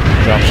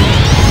 Drop some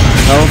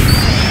health.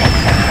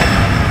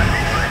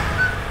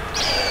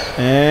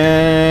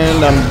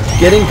 And I'm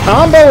getting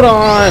comboed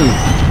on!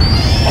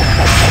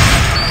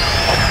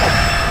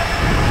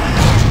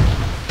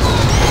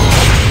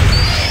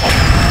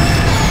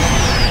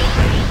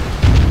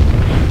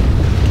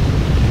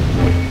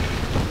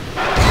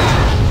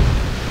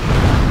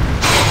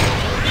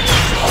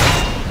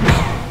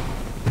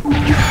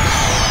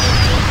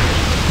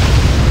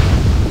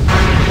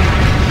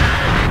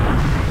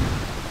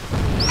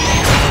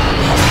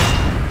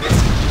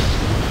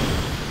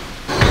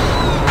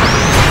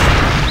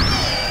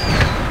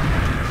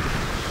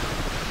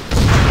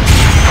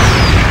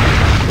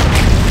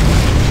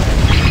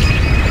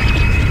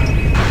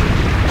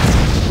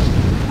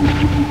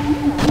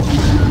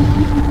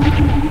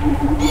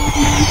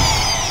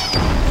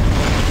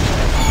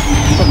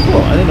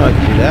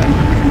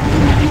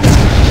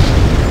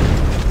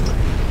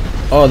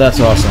 Oh, that's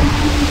awesome.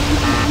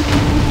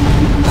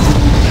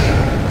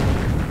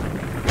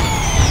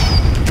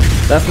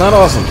 That's not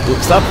awesome.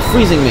 Stop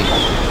freezing me.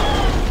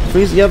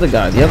 Freeze the other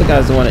guy. The other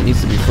guy's the one that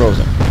needs to be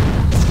frozen.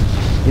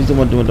 He's the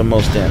one doing the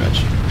most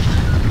damage.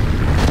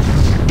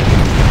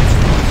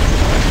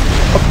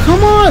 Oh,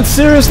 come on!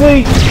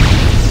 Seriously?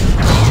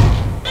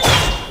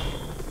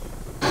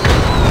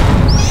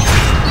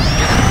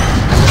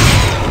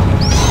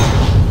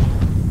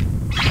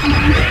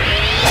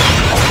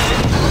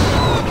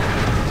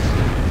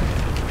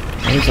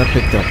 At least I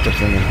picked up the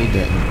thing and he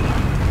didn't.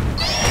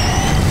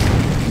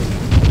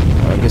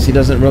 Well, I guess he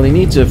doesn't really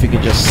need to if he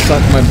can just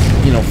suck my,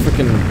 you know,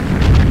 freaking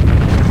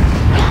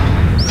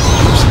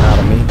juice out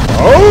of me.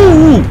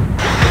 Oh!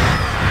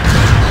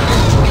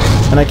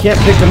 And I can't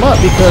pick him up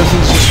because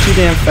he's just too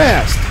damn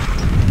fast.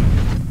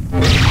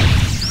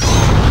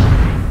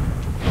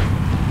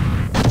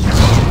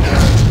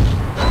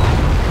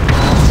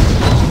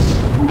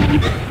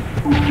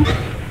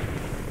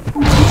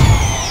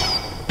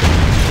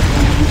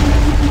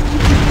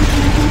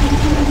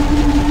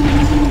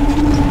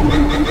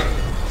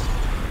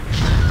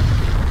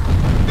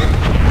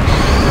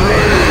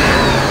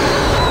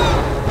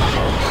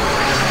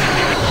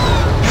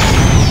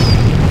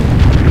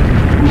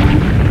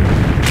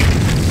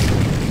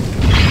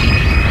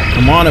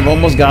 Come on, I've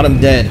almost got him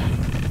dead.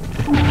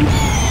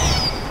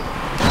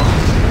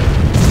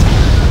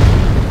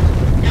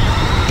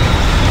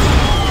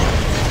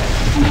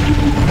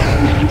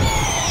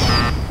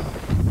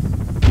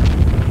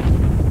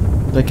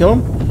 Did I kill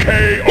him? KO!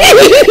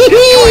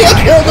 I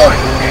killed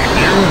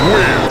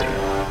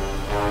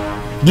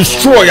him!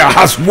 Destroyer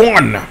has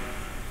won!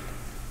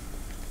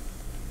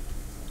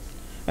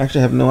 Actually,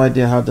 I have no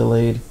idea how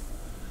delayed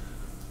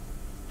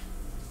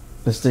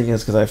this thing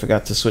is because I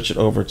forgot to switch it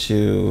over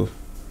to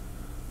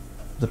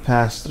the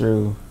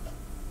pass-through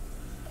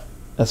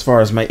as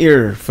far as my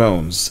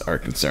earphones are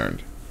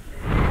concerned.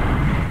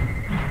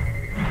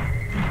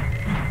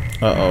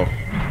 Uh-oh.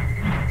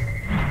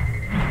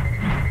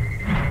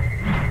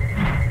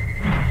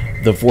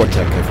 The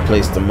Vortec have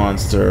placed the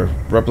monster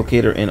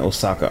replicator in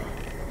Osaka.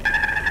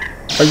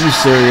 Are you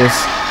serious?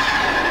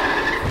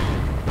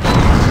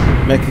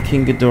 Mecha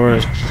King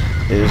Ghidorah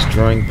is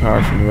drawing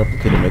power from the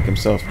replicator to make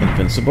himself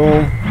invincible.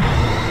 Okay,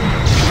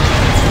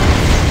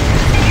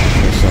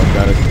 so I've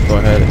got to go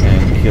ahead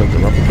and kill the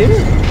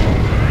replicator.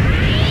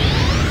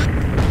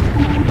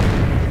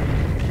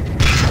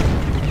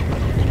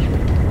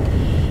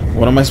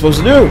 What am I supposed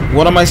to do?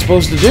 What am I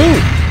supposed to do?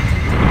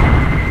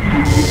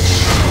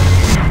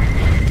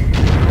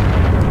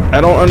 I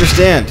don't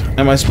understand.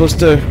 Am I supposed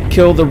to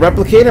kill the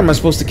replicator? Am I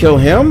supposed to kill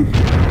him?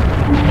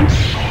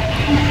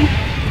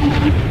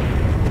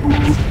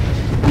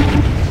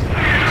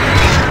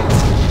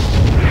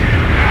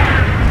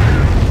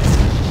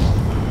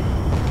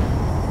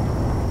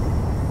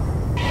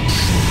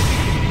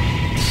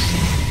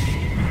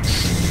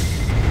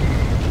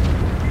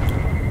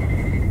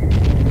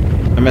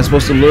 Am I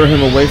supposed to lure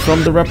him away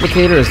from the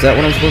replicator? Is that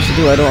what I'm supposed to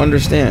do? I don't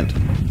understand.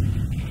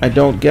 I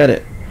don't get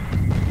it.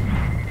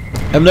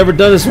 I've never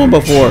done this one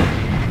before.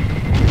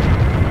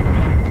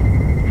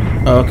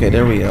 Oh, okay,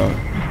 there we go.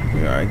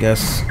 We are, I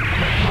guess.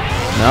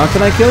 Now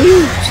can I kill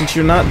you? Since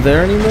you're not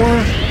there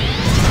anymore?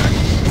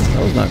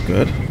 That was not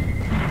good.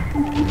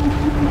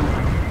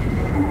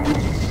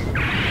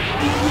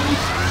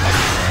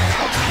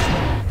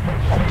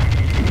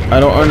 I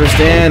don't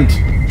understand.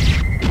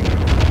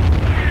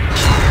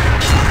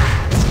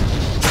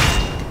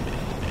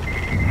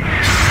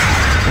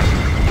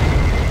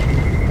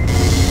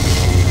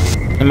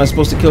 Am I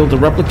supposed to kill the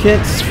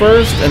replicants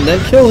first and then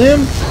kill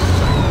him?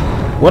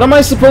 What am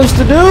I supposed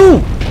to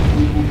do?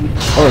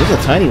 Oh, there's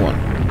a tiny one.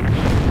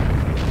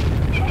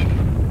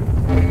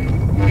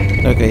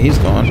 Okay, he's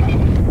gone.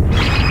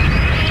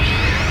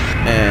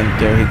 And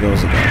there he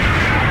goes again.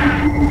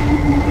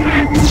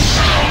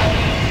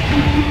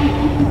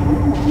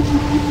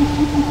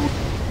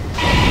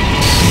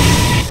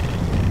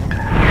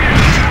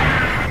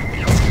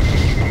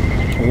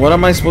 What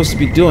am I supposed to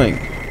be doing?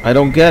 I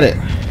don't get it.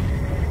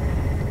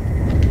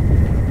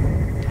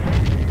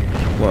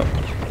 What?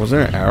 Was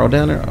there an arrow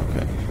down there?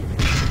 Okay.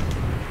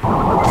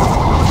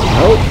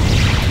 Nope.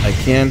 I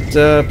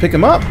can't pick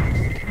him up.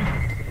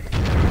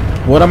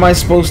 What am I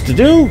supposed to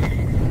do?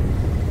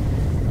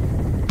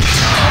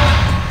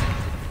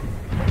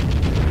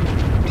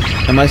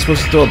 Am I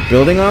supposed to throw a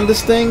building on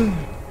this thing?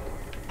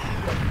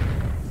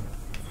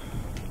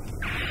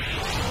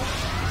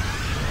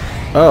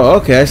 Oh,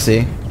 okay, I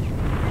see.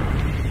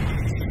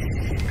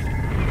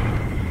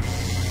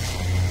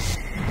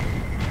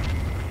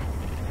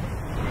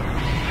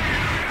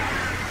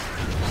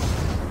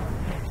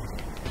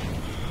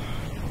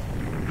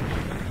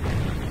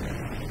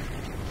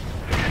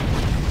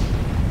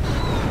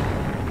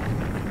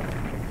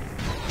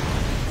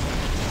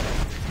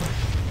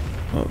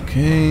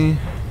 Okay.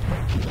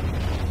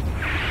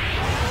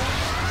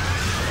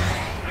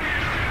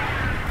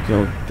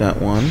 Kill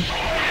that one.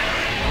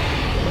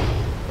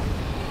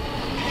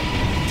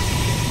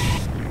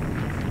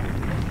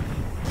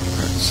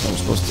 Alright, So I'm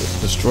supposed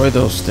to destroy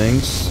those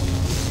things.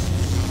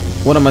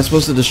 What, am I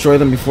supposed to destroy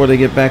them before they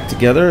get back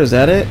together? Is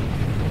that it?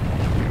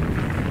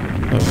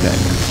 Okay.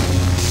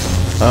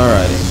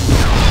 Alrighty.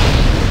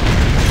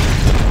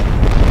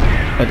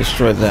 I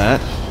destroyed that.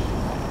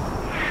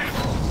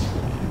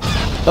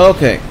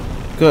 Okay.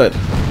 Good.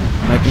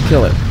 I can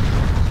kill it.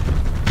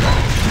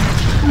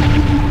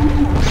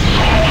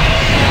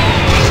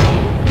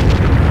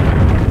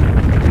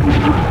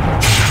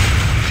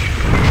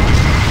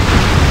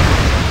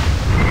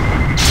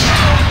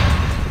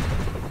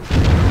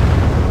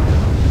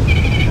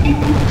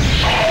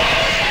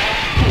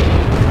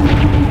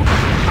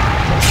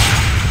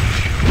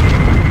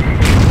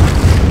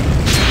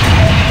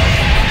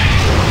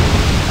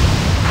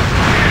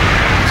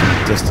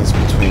 Distance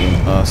between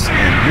us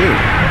and you.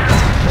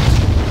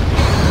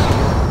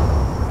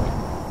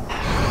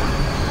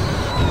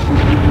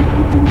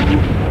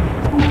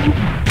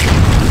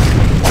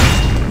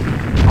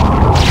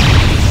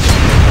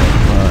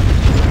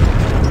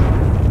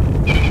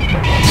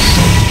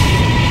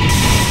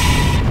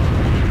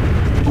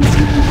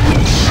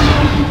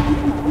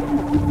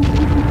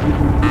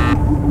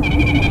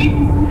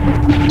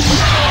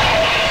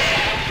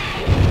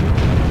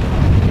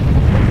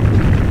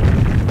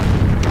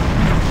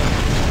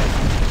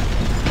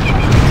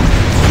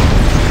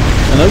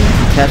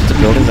 Catch the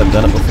buildings, I've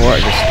done it before, I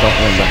just don't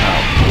remember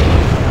how.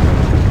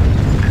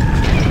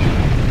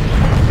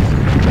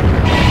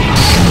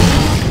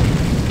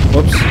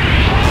 Whoops.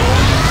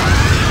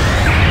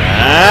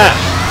 Ah!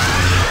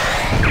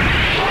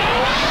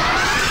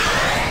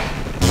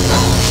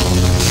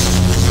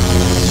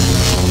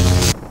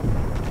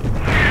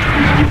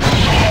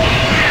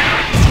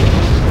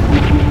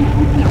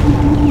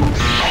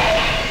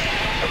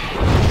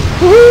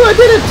 Woohoo, I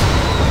did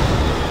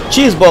it!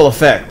 Cheese ball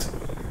effect.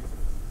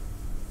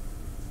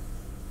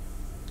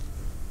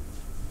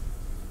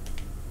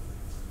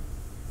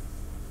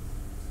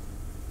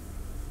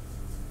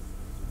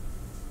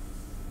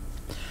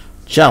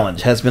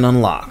 Challenge has been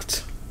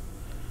unlocked.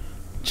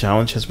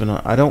 Challenge has been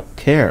I don't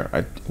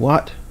care.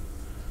 What?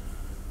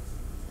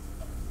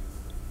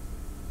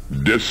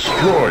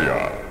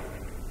 Destroyah.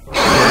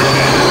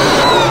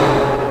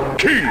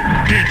 King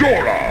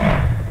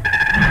Ghidorah.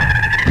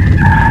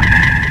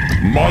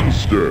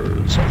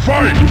 Monsters,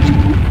 fight!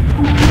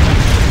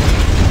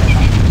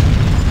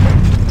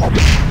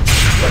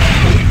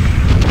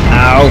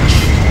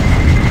 Ouch.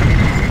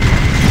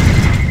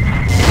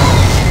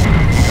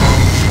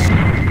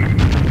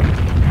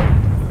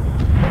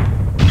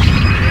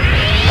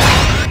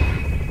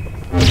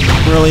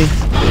 Really?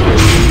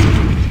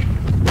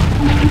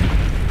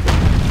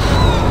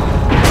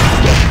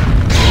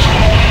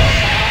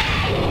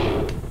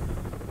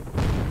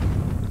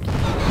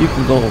 You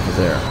can go over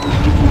there.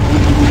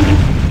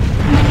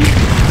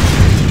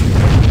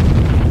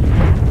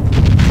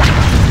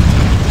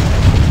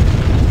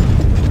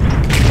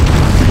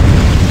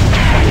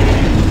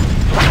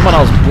 Come on, I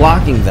was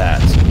blocking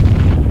that.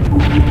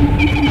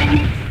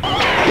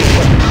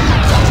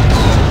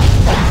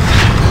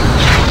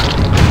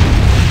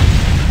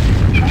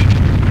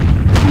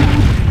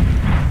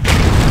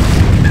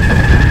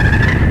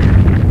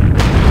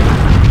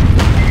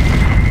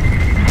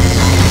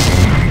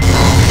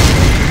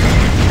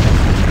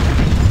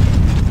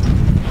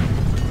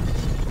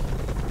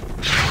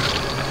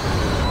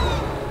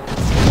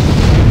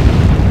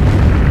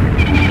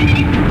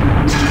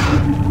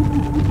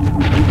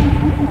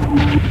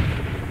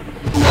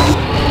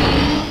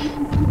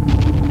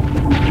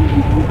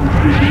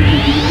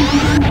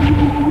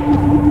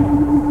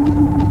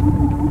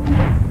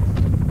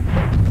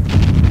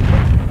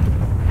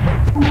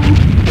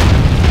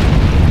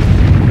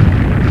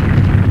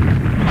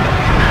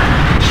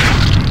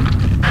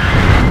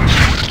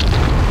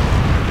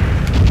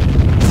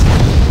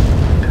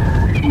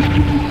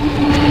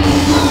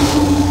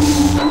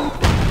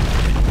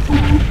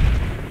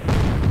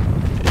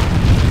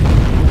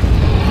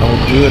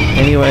 Do it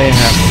anyway I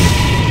have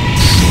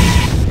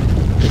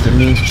to. If it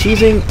means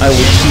cheesing, I will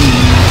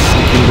cheese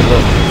in the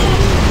book.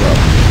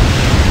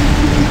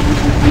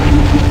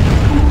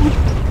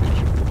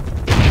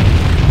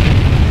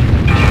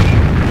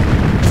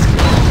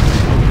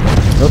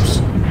 Oops.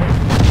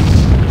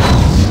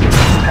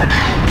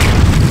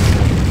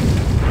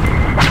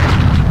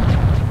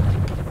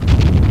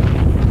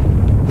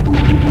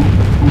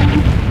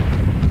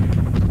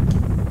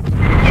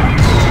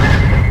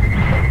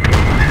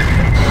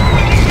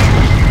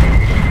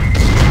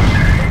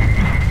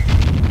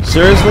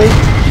 Seriously?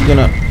 He's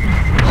gonna...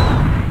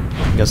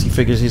 I guess he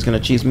figures he's gonna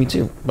cheese me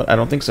too, but I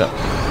don't think so.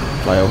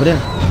 Fly over there.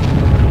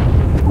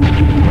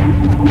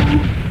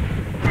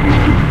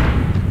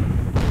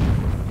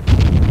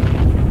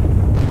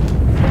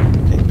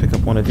 Okay, pick up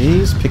one of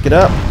these. Pick it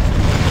up.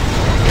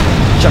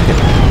 Chuck it.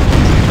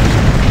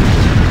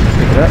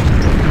 Pick it up.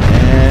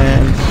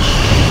 And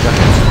chuck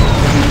it.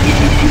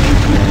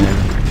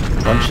 And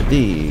a bunch of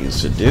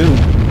these to do.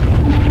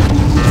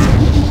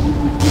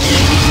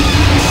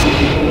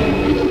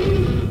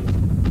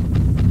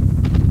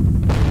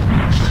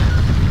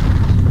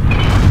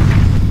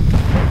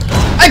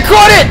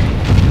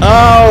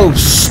 Oh,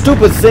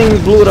 stupid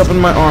thing blew it up in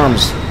my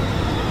arms.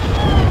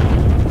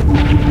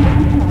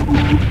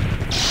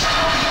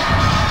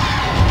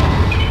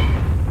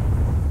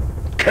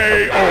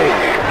 KO.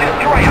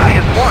 Destroyah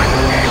is won.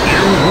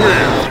 You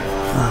win.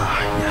 Ah,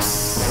 yes.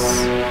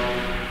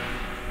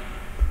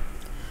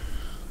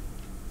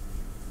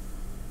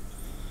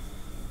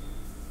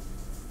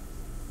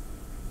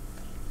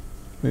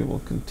 We will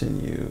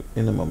continue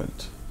in a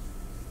moment.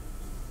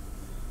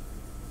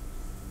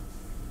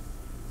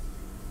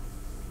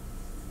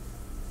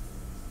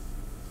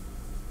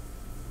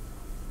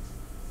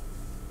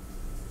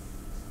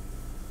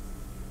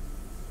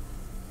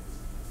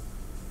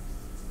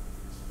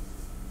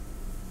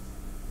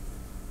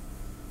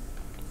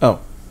 Oh,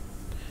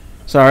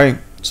 sorry.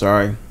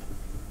 Destroyah.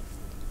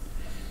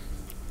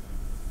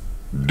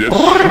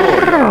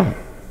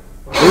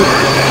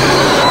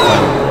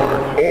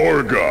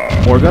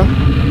 Orga.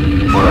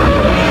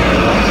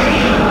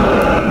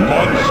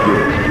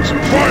 Monsters,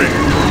 fight!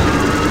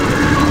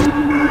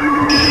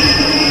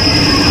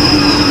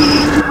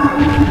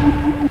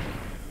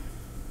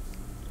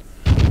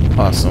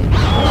 Awesome.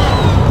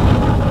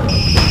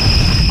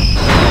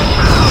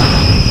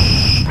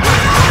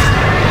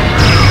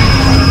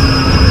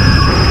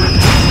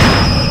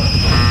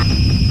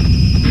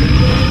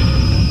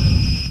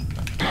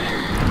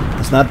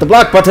 It's not the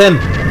block button.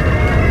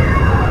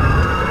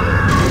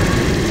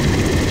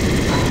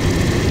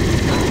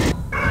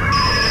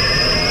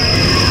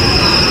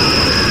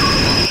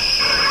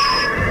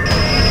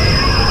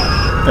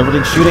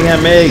 Everything's shooting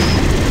at me.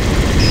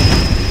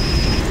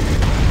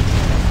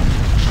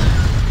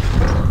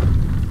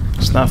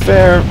 It's not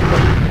fair.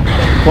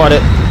 Caught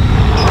it.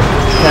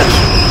 Catch.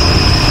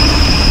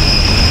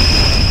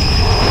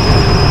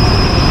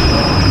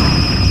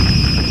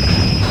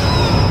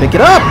 Pick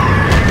it up.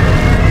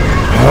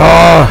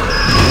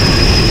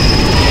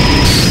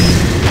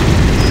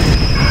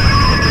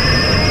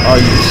 Are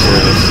you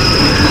serious?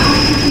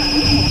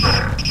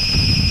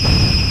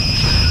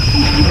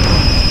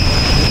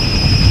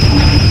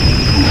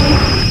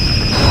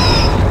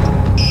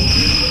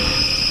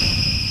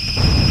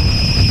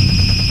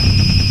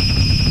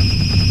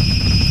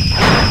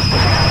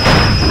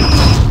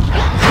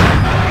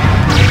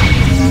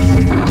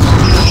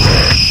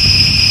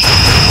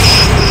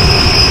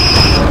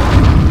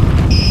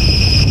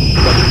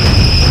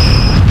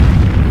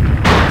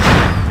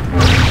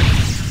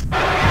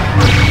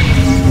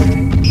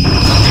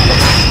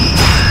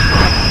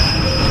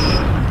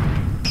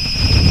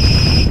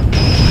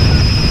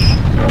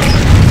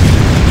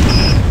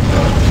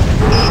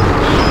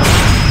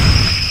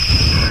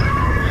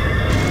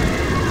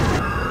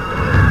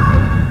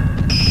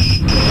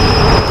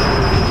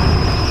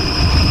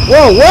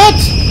 Whoa, what?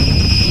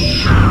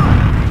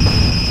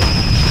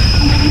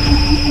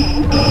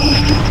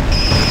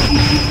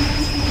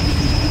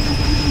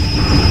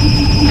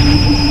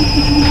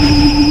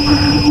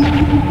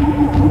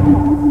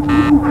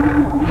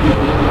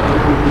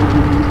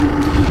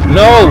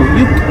 No,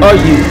 are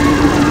you?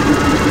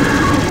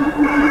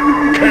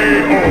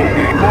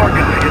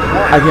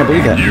 I can't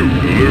believe that.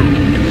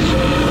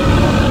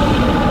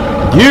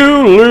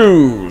 You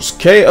lose.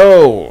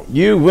 KO.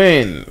 You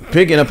win.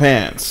 Pig in a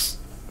pants.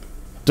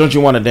 Don't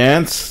you want to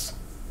dance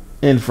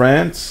in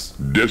France?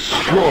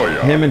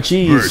 Destroyah. Ham and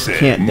cheese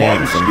can't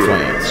dance in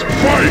France.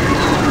 Fight!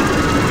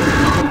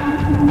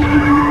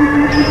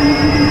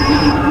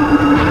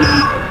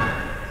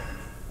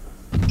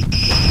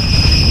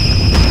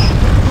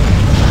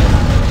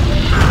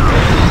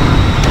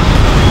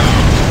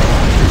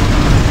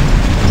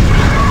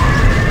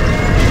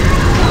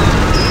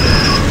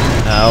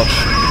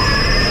 Ouch.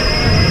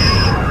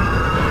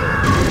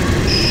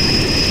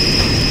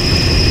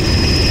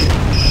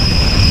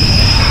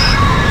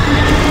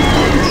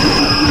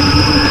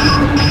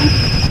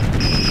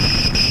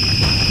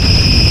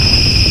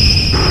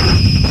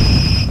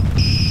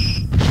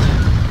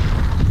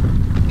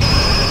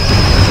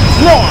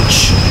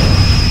 Launch!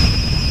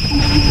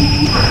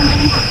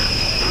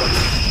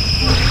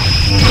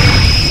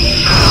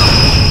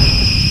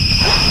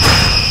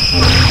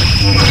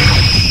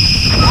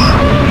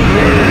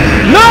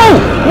 No!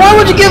 Why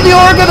would you give the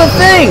Orga the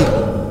thing?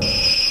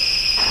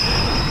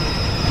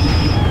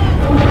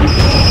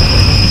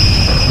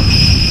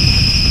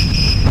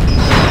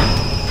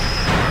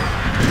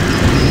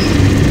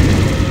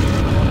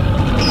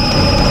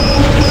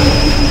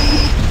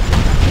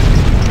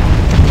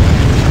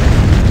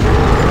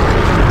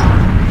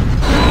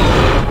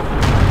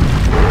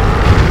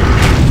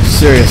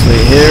 Seriously,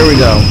 here we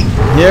go.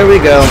 Here we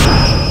go.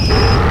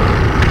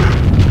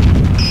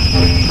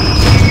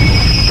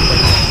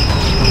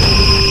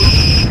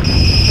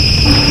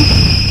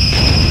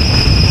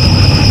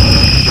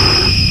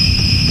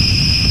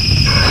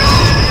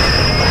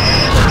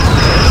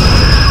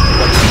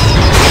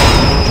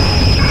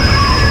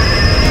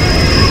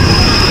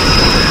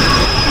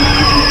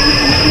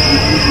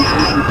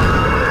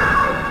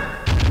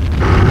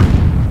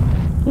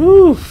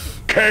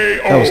 Oof.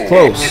 That was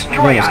close. That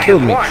almost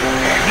killed me.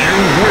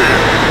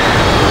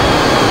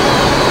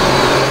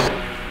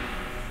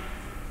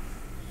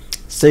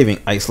 Saving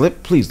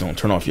Islip. Please don't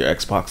turn off your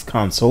Xbox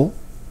console.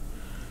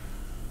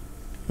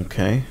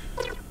 Okay.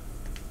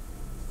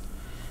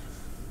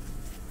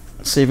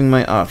 Saving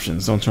my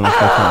options. Don't turn off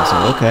my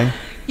console. Okay.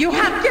 You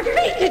have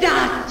defeated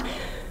us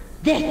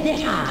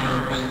this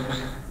time.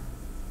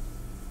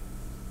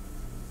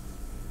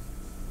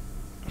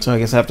 So I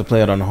guess I have to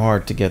play it on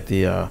hard to get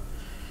the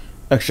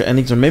extra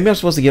endings, or maybe I'm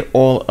supposed to get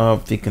all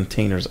of the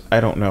containers.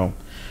 I don't know.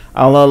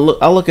 I'll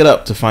look it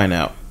up to find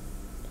out.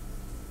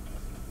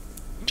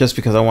 Just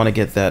because I want to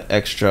get that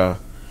extra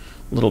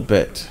little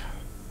bit,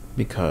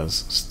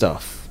 because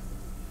stuff.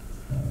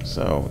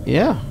 So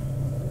yeah.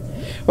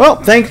 Well,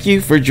 thank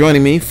you for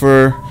joining me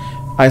for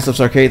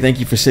Islip's Arcade. Thank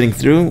you for sitting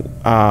through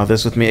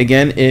this with me.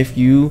 Again, if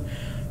you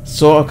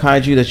saw a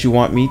kaiju that you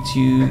want me to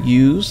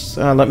use,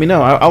 let me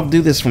know. I'll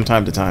do this from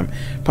time to time.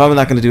 Probably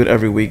not going to do it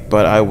every week,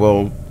 but I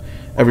will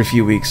every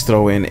few weeks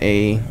throw in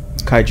a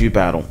kaiju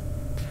battle.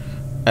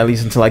 At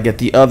least until I get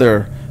the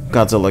other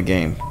Godzilla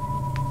game.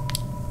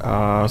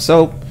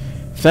 So,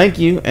 thank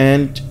you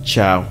and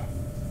ciao.